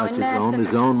establish such a zone.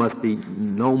 The zone must be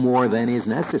no more than is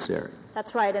necessary.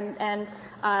 That's right. And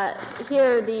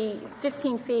here the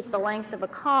 15 feet, the length of a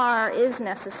car, is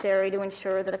necessary to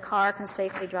ensure that a car can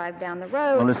safely drive down the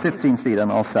road. Well, there's 15 feet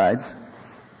on all sides.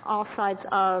 All sides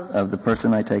of? Of the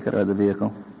person, I take it, or the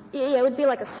vehicle? Yeah, it would be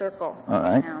like a circle. All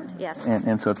right. Around, yes.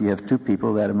 And so if you have two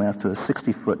people, that amounts to a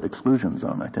 60-foot exclusion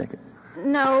zone, I take it.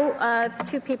 No,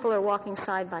 two people are walking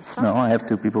side by side. No, I have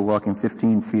two people walking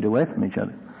 15 feet away from each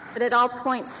other. But at all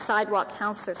points, sidewalk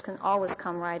counselors can always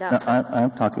come right up. No,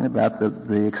 I'm talking about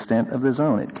the extent of the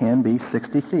zone. It can be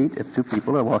 60 feet if two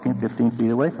people are walking 15 feet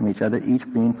away from each other, each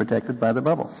being protected by the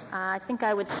bubble. I think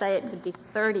I would say it would be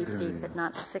 30 feet, but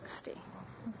not 60.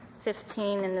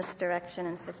 15 in this direction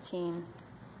and 15.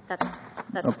 That's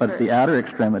oh, but the outer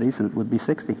extremities would be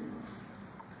 60.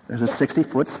 There's a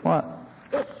 60-foot spot.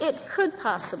 It could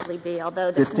possibly be,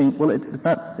 although 15. Well, it's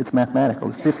not. It's mathematical.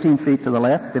 It's 15 feet to the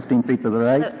left, 15 feet to the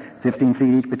right, 15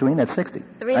 feet each between. That's 60.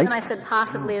 The reason right? I said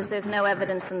possibly is there's no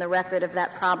evidence in the record of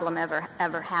that problem ever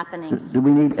happening. Do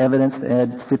we need evidence to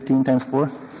add 15 times 4?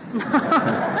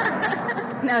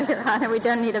 No, Your Honor, we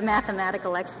don't need a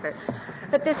mathematical expert.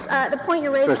 But this, the point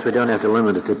you're raising... Of course, we don't have to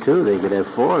limit it to 2. They could have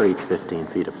 4 each 15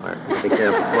 feet apart. Take care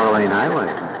of a 4-lane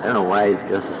highway. I don't know why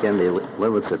Justice Kennedy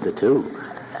limits it to 2.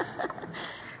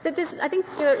 That this, I think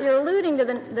you're alluding to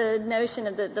the notion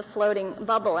of the floating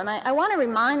bubble, and I want to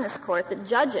remind this Court that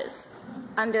judges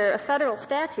under a federal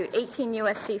statute, 18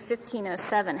 U.S.C.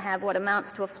 1507, have what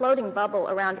amounts to a floating bubble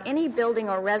around any building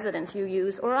or residence you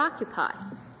use or occupy.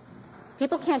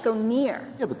 People can't go near.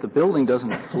 Yeah, but the building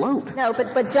doesn't float. No,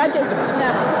 but judges...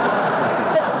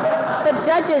 But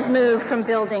judges move from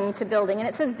building to building, and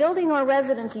it says building or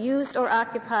residence used or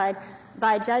occupied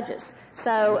by judges.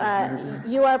 So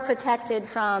you are protected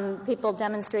from people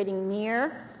demonstrating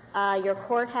near your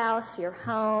courthouse, your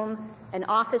home, an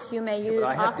office you may use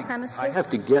off-premises. I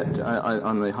have to get,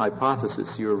 on the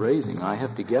hypothesis you're raising, I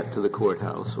have to get to the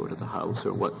courthouse or to the house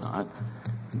or whatnot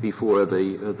before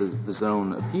the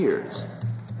zone appears.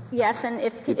 Yes, and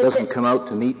if it doesn't come out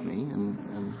to meet me.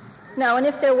 No, and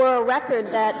if there were a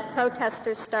record that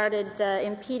protesters started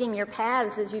impeding your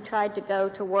paths as you tried to go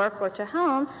to work or to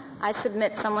home, I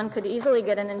submit someone could easily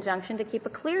get an injunction to keep a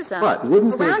clear zone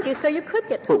around you so you could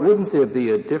get to work. But wouldn't there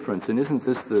be a difference, and isn't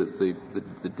this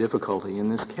the difficulty in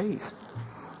this case,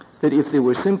 that if there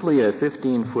were simply a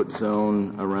 15-foot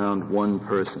zone around one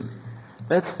person,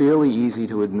 that's fairly easy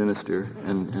to administer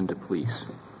and to police.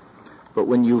 But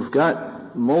when you've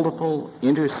got multiple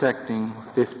intersecting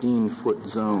 15-foot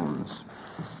zones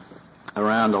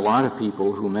around a lot of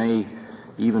people who may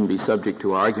even be subject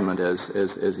to argument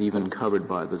as even covered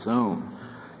by the zone,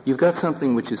 you've got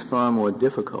something which is far more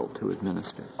difficult to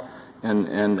administer.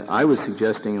 And I was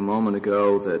suggesting a moment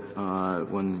ago that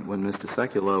when Mr.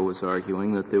 Sekulow was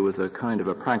arguing that there was a kind of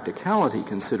a practicality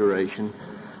consideration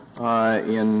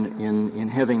in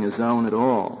having a zone at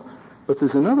all. But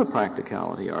there's another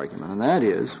practicality argument, and that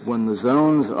is when the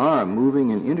zones are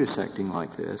moving and intersecting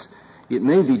like this, it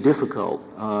may be difficult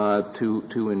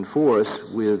to enforce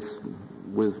with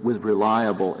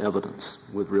reliable evidence,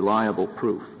 with reliable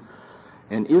proof.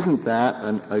 And isn't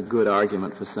that a good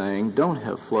argument for saying don't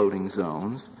have floating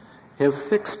zones, have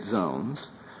fixed zones,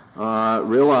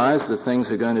 realize that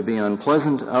things are going to be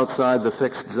unpleasant outside the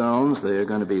fixed zones, they are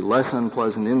going to be less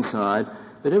unpleasant inside,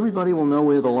 but everybody will know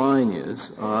where the line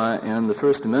is, and the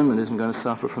First Amendment isn't going to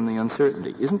suffer from the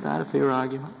uncertainty. Isn't that a fair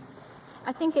argument?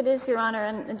 I think it is, Your Honor,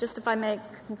 and just if I may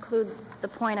conclude the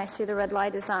point, I see the red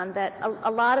light is on, that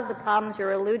a lot of the problems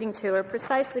you're alluding to are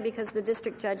precisely because the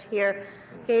district judge here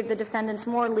gave the defendants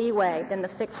more leeway than the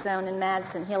fixed zone in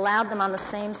Madsen. He allowed them on the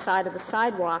same side of the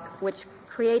sidewalk, which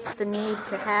creates the need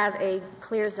to have a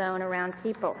clear zone around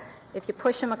people. If you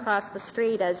push them across the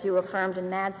street, as you affirmed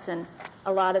in Madsen,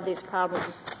 a lot of these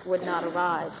problems would not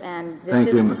arise. And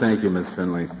Thank you, Ms.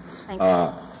 Finley. Thank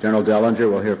you. General Dellinger,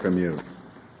 we'll hear from you.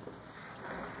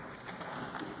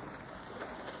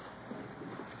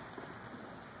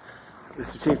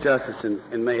 Mr. Chief Justice,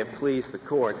 and may it please the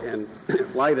Court, in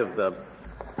light of the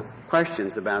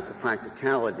questions about the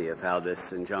practicality of how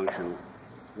this injunction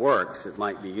works, it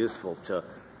might be useful to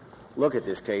look at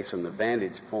this case from the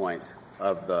vantage point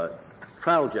of the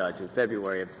trial judge in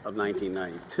February of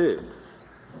 1992.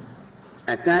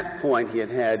 At that point, he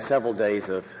had had several days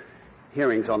of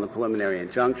hearings on the preliminary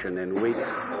injunction and weeks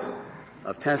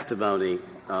of testimony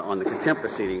on the contempt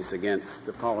proceedings against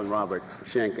Paul and Robert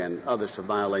Schenck and others for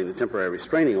violating the temporary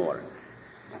restraining order.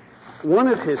 One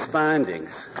of his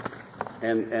findings,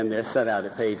 and they're set out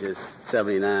at pages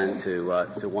 79 to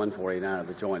 149 of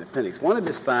the joint appendix, one of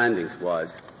his findings was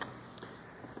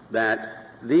that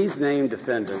these named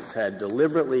defendants had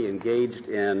deliberately engaged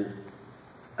in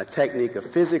a technique of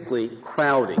physically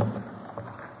crowding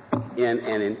in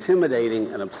an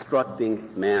intimidating and obstructing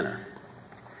manner.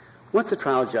 What's a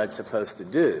trial judge supposed to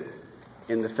do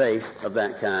in the face of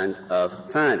that kind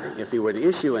of finding? If he were to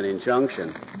issue an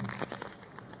injunction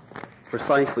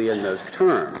precisely in those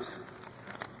terms,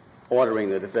 ordering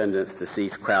the defendants to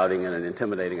cease crowding in an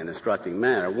intimidating and obstructing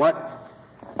manner, what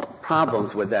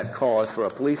problems would that cause for a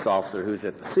police officer who's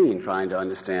at the scene trying to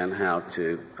understand how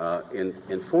to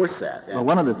enforce that? Well,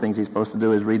 one of the things he's supposed to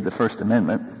do is read the First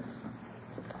Amendment,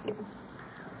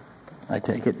 I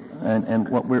take it, and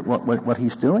what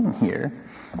he's doing here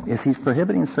is he's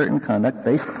prohibiting certain conduct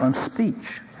based on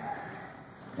speech.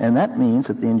 And that means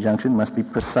that the injunction must be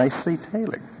precisely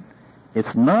tailored.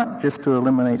 It's not just to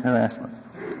eliminate harassment.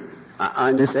 I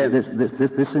understand.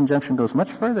 This injunction goes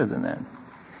much further than that.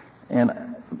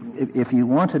 And if you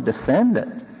want to defend it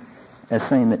as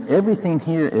saying that everything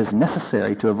here is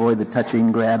necessary to avoid the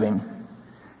touching, grabbing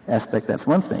aspect, that's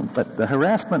one thing. But the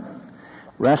harassment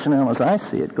rationale, as I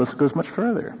see it, goes much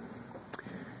further.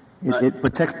 It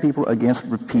protects people against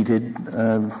repeated,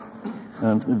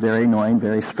 very annoying,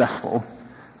 very stressful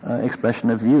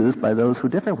expression of views by those who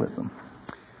differ with them.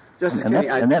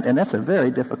 And that's a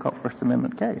very difficult First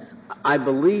Amendment case. I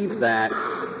believe that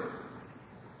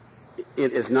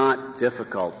it is not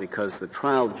difficult because the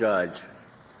trial judge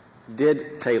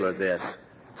did tailor this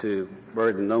to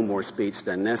burden no more speech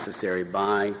than necessary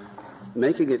by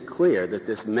making it clear that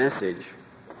this message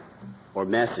or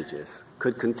messages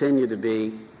could continue to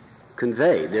be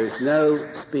conveyed. There's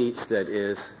no speech that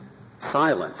is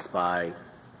silenced by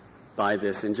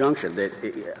this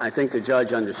injunction. I think the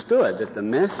judge understood that the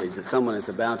message that someone is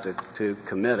about to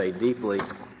commit a deeply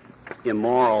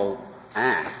immoral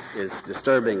act is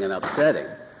disturbing and upsetting,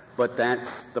 but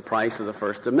that's the price of the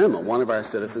First Amendment. One of our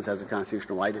citizens has a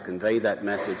constitutional right to convey that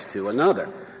message to another.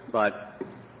 But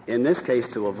in this case,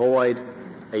 to avoid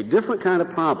a different kind of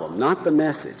problem, not the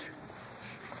message,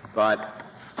 but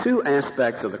two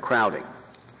aspects of the crowding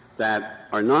that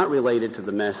are not related to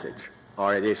the message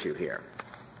are at issue here.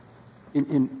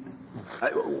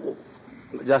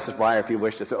 Justice Breyer, if you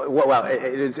wish to. Well,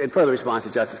 in further response to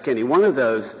Justice Kennedy, one of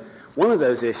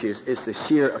those issues is the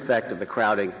sheer effect of the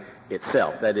crowding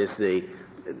itself. That is the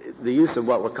use of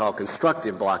what we call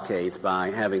constructive blockades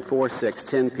by having 4, 6,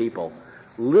 10 people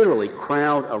literally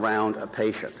crowd around a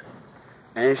patient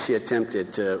as she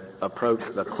attempted to approach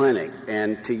the clinic,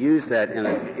 and to use that in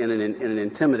an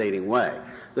intimidating way.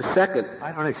 The second,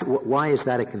 I don't know, why is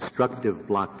that a constructive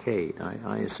blockade?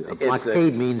 A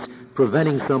blockade means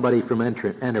preventing somebody from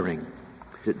entering.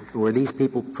 Were these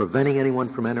people preventing anyone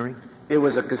from entering? It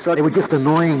was a constructive... They were just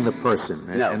annoying the person,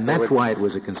 and that's why it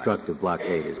was a constructive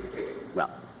blockade, isn't it?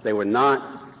 Well, they were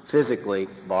not physically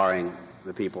barring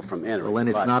the people from entering. Well,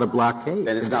 then it's not a blockade.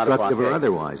 Then it's not a blockade. Constructive or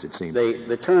otherwise, it seems.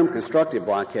 The term constructive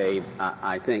blockade,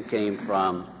 I think, came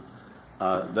from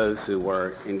those who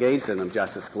were engaged in them,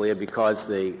 Justice Scalia, because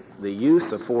the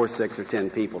use of 4, 6, or 10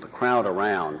 people to crowd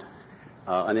around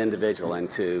an individual and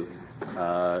to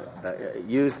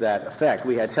use that effect.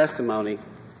 We had testimony,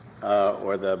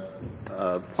 or the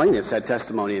plaintiffs had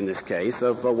testimony in this case,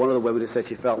 of one of the women who said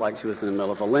she felt like she was in the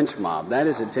middle of a lynch mob. That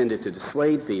is intended to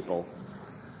dissuade people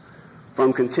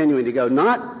from continuing to go,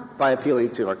 not by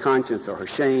appealing to her conscience or her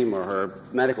shame or her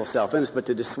medical self-interest, but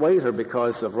to dissuade her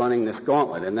because of running this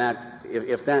gauntlet. And that,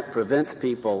 if that prevents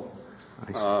people...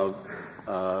 Going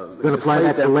to apply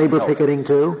that to labor picketing,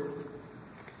 too?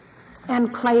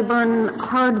 And Claiborne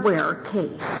hardware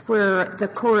case, where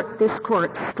this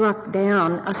court struck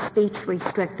down a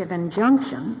speech-restrictive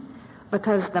injunction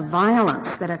because the violence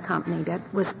that accompanied it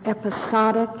was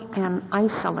episodic and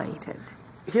isolated.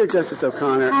 Here, Justice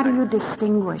O'Connor... How do you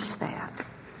distinguish that?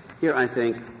 Here, I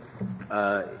think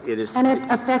it is... And it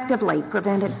effectively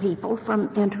prevented people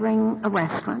from entering a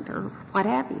restaurant or what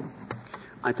have you.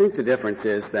 I think the difference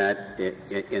is that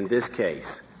in this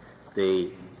case,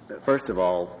 first of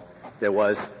all, there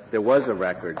was a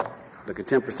record. The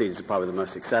contempt proceedings are probably the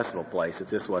most successful place. If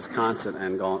this was constant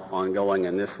and ongoing,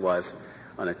 and this was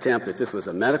an attempt, if this was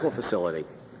a medical facility,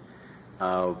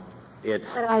 But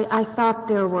I thought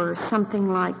there were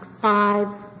something like 5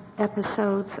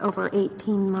 episodes over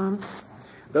 18 months.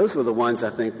 Those were the ones,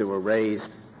 I think, that were raised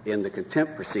in the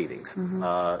contempt proceedings.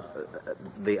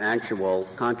 Mm-hmm. The actual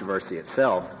controversy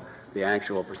itself, the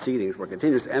actual proceedings were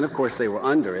continuous, and of course they were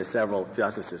under, as several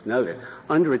justices noted,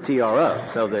 under a TRO,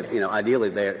 so that, ideally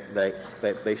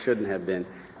they shouldn't have been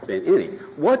any.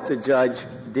 What the judge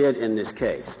did in this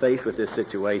case, faced with this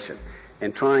situation,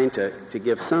 and trying to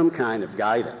give some kind of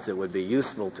guidance that would be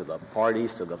useful to the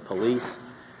parties, to the police,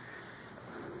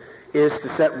 is to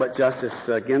set what Justice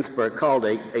Ginsburg called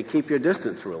a keep your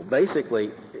distance rule.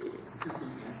 Basically,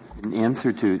 in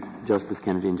answer to Justice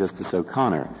Kennedy and Justice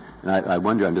O'Connor, and I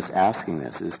wonder, I'm just asking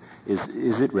this,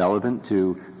 is it relevant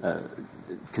to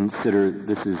consider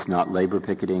this is not labor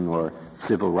picketing or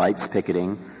civil rights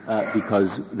picketing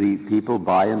because the people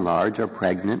by and large are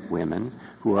pregnant women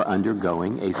who are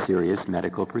undergoing a serious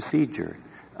medical procedure?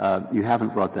 You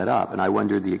haven't brought that up, and I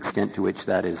wonder the extent to which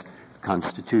that is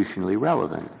constitutionally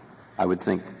relevant. I would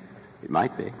think it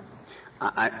might be.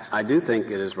 I do think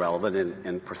it is relevant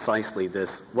in precisely this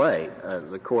way.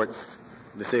 The court's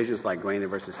decisions like Grainer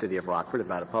versus City of Rockford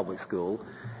about a public school,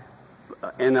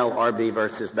 NLRB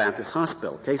versus Baptist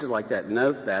Hospital, cases like that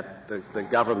note that the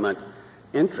government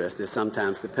interest is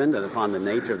sometimes dependent upon the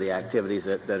nature of the activities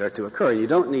that are to occur. You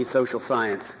don't need social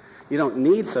science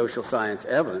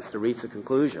evidence to reach the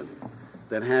conclusion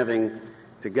that having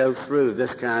to go through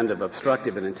this kind of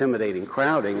obstructive and intimidating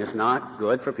crowding is not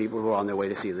good for people who are on their way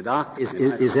to see the doctor.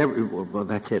 Well,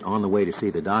 that's it, on the way to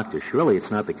see the doctor. Surely it's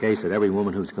not the case that every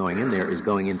woman who's going in there is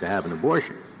going in to have an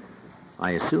abortion.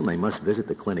 I assume they must visit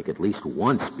the clinic at least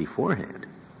once beforehand.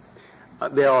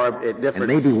 There are different... And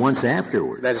maybe once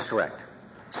afterwards. That is correct.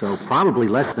 So probably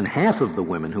less than half of the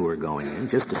women who are going in,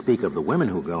 just to speak of the women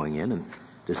who are going in, and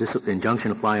does this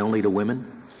injunction apply only to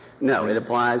women? No, it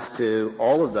applies to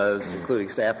all of those, including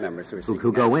staff members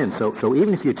who go in. So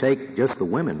even if you take just the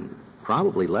women,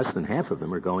 probably less than half of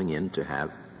them are going in to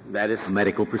have a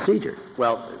medical procedure.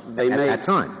 Well, they at that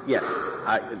time. Yes.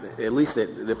 At least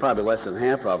they're probably less than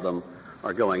half of them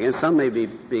are going in. Some may be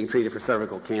being treated for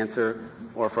cervical cancer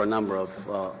or for a number of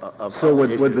So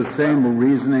would the same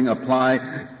reasoning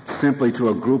apply simply to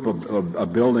a group of a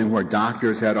building where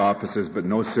doctors had offices but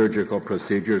no surgical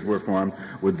procedures were formed?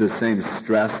 Would the same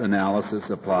stress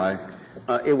analysis apply?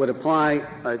 It would apply,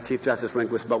 Chief Justice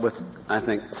Rehnquist, but with, I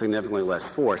think, significantly less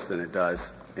force than it does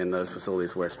in those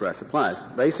facilities where stress applies.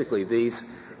 Basically,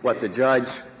 what the judge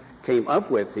came up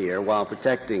with here, while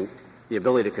protecting the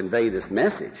ability to convey this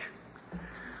message,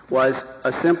 was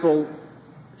a simple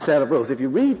set of rules. If you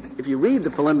read the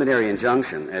preliminary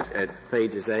injunction at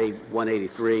pages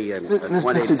A183 and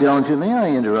 182. Mr. Dellinger, may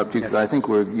I interrupt you, because I think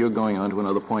you're going on to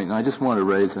another point, and I just want to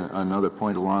raise another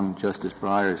point along Justice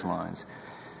Breyer's lines.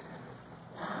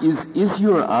 Is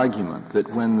your argument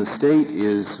that when the state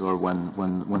is, or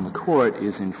when the court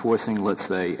is enforcing, let's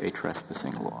say, a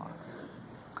trespassing law,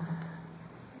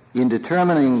 in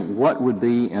determining what would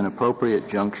be an appropriate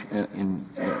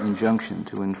injunction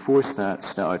to enforce that,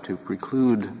 to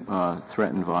preclude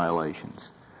threatened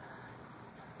violations,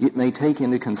 it may take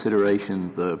into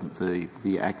consideration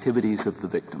the activities of the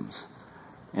victims,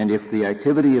 And if the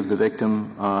activity of the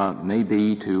victim may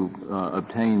be to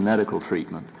obtain medical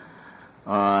treatment,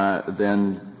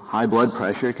 then high blood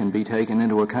pressure can be taken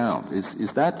into account.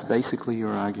 Is that basically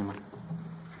your argument?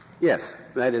 Yes,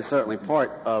 that is certainly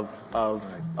part of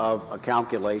a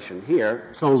calculation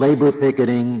here. So labor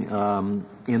picketing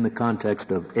in the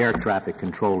context of air traffic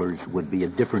controllers would be a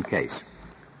different case.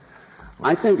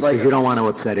 I think because you don't want to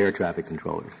upset air traffic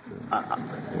controllers.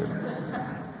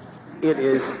 It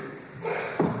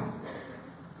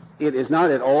is not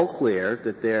at all clear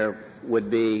that there would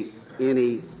be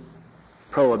any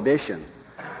prohibition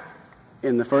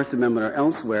in the First Amendment or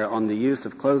elsewhere on the use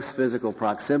of close physical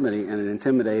proximity in an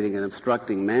intimidating and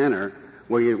obstructing manner,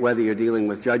 whether you're dealing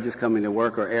with judges coming to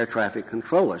work or air traffic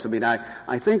controllers. I mean,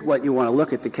 I think what you want to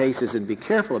look at the cases and be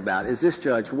careful about, as this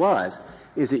judge was,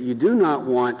 is that you do not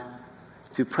want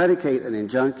to predicate an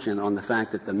injunction on the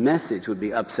fact that the message would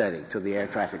be upsetting to the air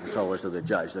traffic controllers or the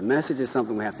judge. The message is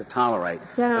something we have to tolerate.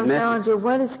 General Ballinger,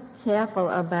 what is careful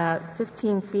about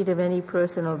 15 feet of any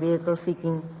person or vehicle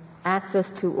seeking access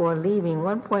to or leaving?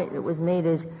 One point that was made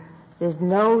is there's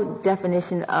no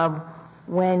definition of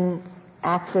when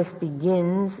access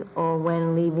begins or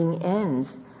when leaving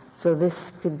ends. So this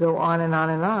could go on and on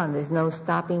and on. There's no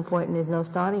stopping point and there's no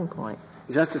starting point.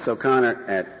 Justice O'Connor,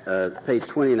 at page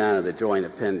 29 of the Joint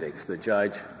Appendix, the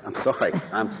judge,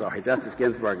 Justice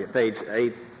Ginsburg, at page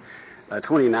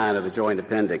 29 of the Joint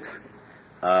Appendix,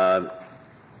 the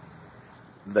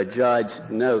judge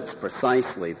notes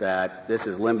precisely that this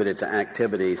is limited to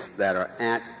activities that are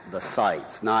at the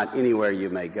sites, not anywhere you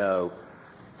may go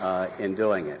in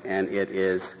doing it. And it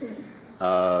is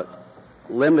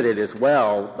limited as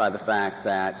well by the fact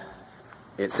that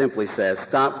it simply says,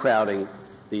 stop crowding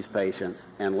these patients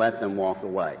and let them walk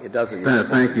away. It doesn't mean...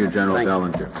 Thank you, General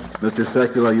Bellinger. Mr.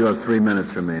 Sekulow, you have 3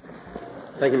 minutes remaining.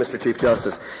 Thank you, Mr. Chief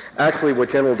Justice. Actually,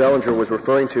 what General Bellinger was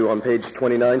referring to on page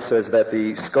 29 says that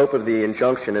the scope of the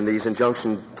injunction and these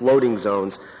injunction floating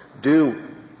zones do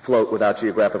float without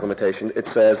geographic limitation. It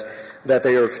says that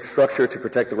they are structured to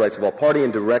protect the rights of all party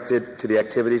and directed to the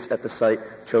activities at the site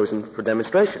chosen for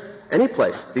demonstration. Any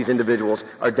place these individuals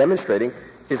are demonstrating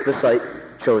is the site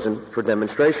chosen for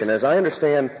demonstration. As I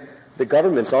understand the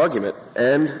government's argument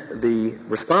and the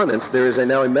respondents, there is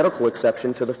now a medical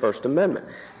exception to the First Amendment.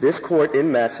 This court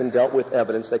in Matson dealt with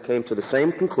evidence that came to the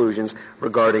same conclusions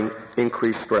regarding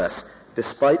increased stress.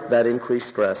 Despite that increased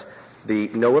stress, the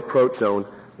no approach zone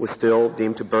was still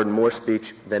deemed to burden more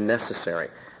speech than necessary.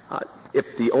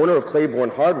 If the owner of Claiborne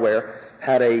Hardware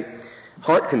had a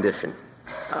heart condition,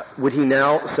 would he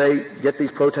now say, get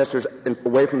these protesters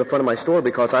away from the front of my store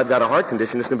because I've got a heart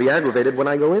condition, it's going to be aggravated when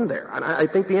I go in there? And I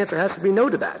think the answer has to be no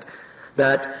to that.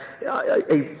 That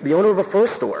the owner of a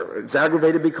fur store is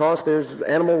aggravated because there's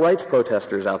animal rights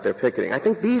protesters out there picketing. I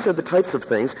think these are the types of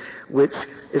things which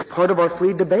is part of our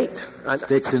free debate.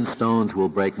 Sticks and stones will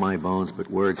break my bones,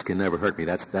 but words can never hurt me.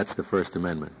 That's the First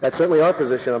Amendment. That's certainly our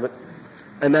position of it.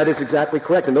 And that is exactly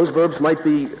correct. And those verbs might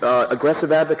be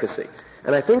aggressive advocacy.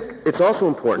 And I think it's also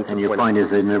important. And your point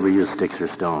is they never use sticks or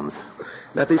stones.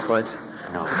 Not these clients.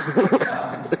 No.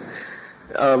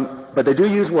 But they do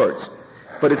use words.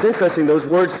 But it's interesting, those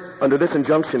words under this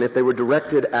injunction, if they were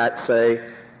directed at, say,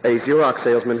 a Xerox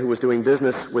salesman who was doing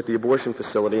business with the abortion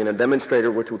facility and a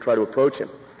demonstrator were to try to approach him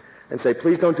and say,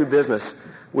 please don't do business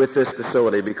with this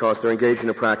facility because they're engaged in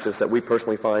a practice that we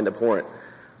personally find abhorrent.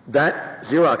 That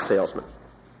Xerox salesman,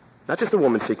 not just a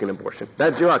woman seeking abortion,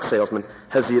 that Xerox salesman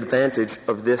has the advantage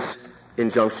of this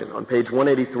injunction. On page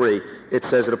 183, it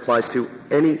says it applies to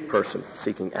any person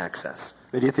seeking access.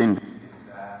 But if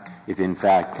in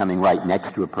fact coming right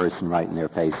next to a person right in their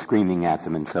face, screaming at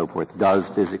them and so forth, does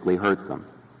physically hurt them,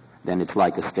 then it's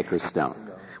like a stick or stone.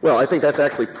 Well, I think that's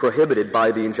actually prohibited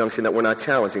by the injunction that we're not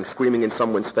challenging, screaming in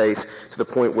someone's face to the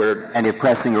point where... And if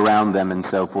pressing around them and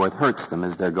so forth hurts them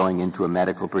as they're going into a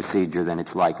medical procedure, then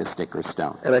it's like a stick or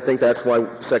stone. And I think that's why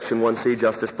Section 1C,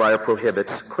 Justice Breyer,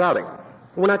 prohibits crowding.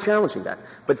 We're not challenging that.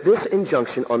 But this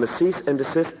injunction on the cease and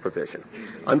desist provision,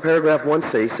 on paragraph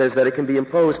 1C, says that it can be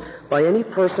imposed by any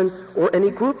person or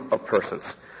any group of persons.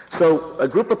 So a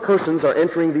group of persons are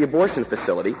entering the abortion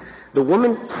facility. The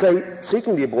woman, say,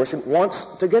 seeking the abortion, wants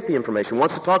to get the information,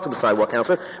 wants to talk to the sidewalk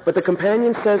counselor, but the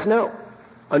companion says no.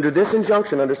 Under this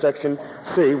injunction, under Section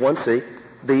C, 1C,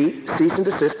 the cease and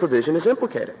desist provision is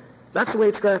implicated. That's the way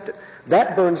it's drafted.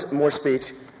 That burns more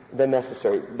speech than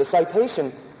necessary. The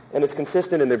citation, and it's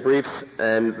consistent in the briefs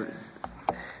and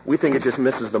we think it just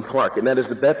misses the mark, and that is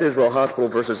the Beth Israel Hospital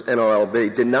versus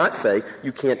NRLB did not say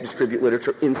you can't distribute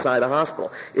literature inside a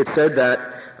hospital. It said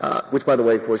that, which by the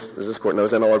way, of course, as this court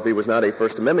knows, NRLB was not a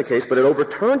First Amendment case, but it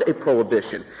overturned a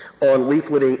prohibition on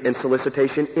leafleting and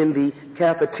solicitation in the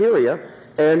cafeteria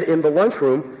and in the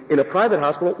lunchroom in a private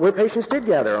hospital where patients did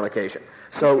gather on occasion.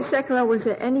 So, Mr. Sekulow, was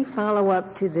there any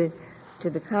follow-up to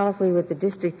the colloquy with the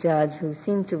district judge who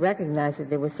seemed to recognize that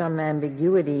there was some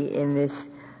ambiguity in this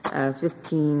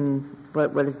 15,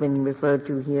 what has been referred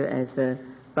to here as a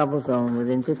bubble zone,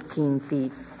 within 15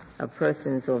 feet of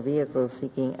persons or vehicles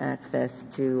seeking access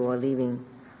to or leaving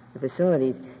the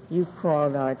facilities? You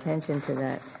called our attention to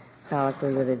that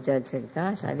colloquy where the judge said,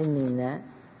 gosh, I didn't mean that.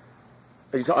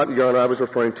 Your Honor, I was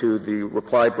referring to the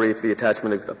reply brief, the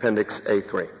attachment appendix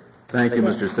A3. Thank you,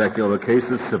 Mr. Sekulow. The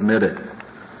case is submitted.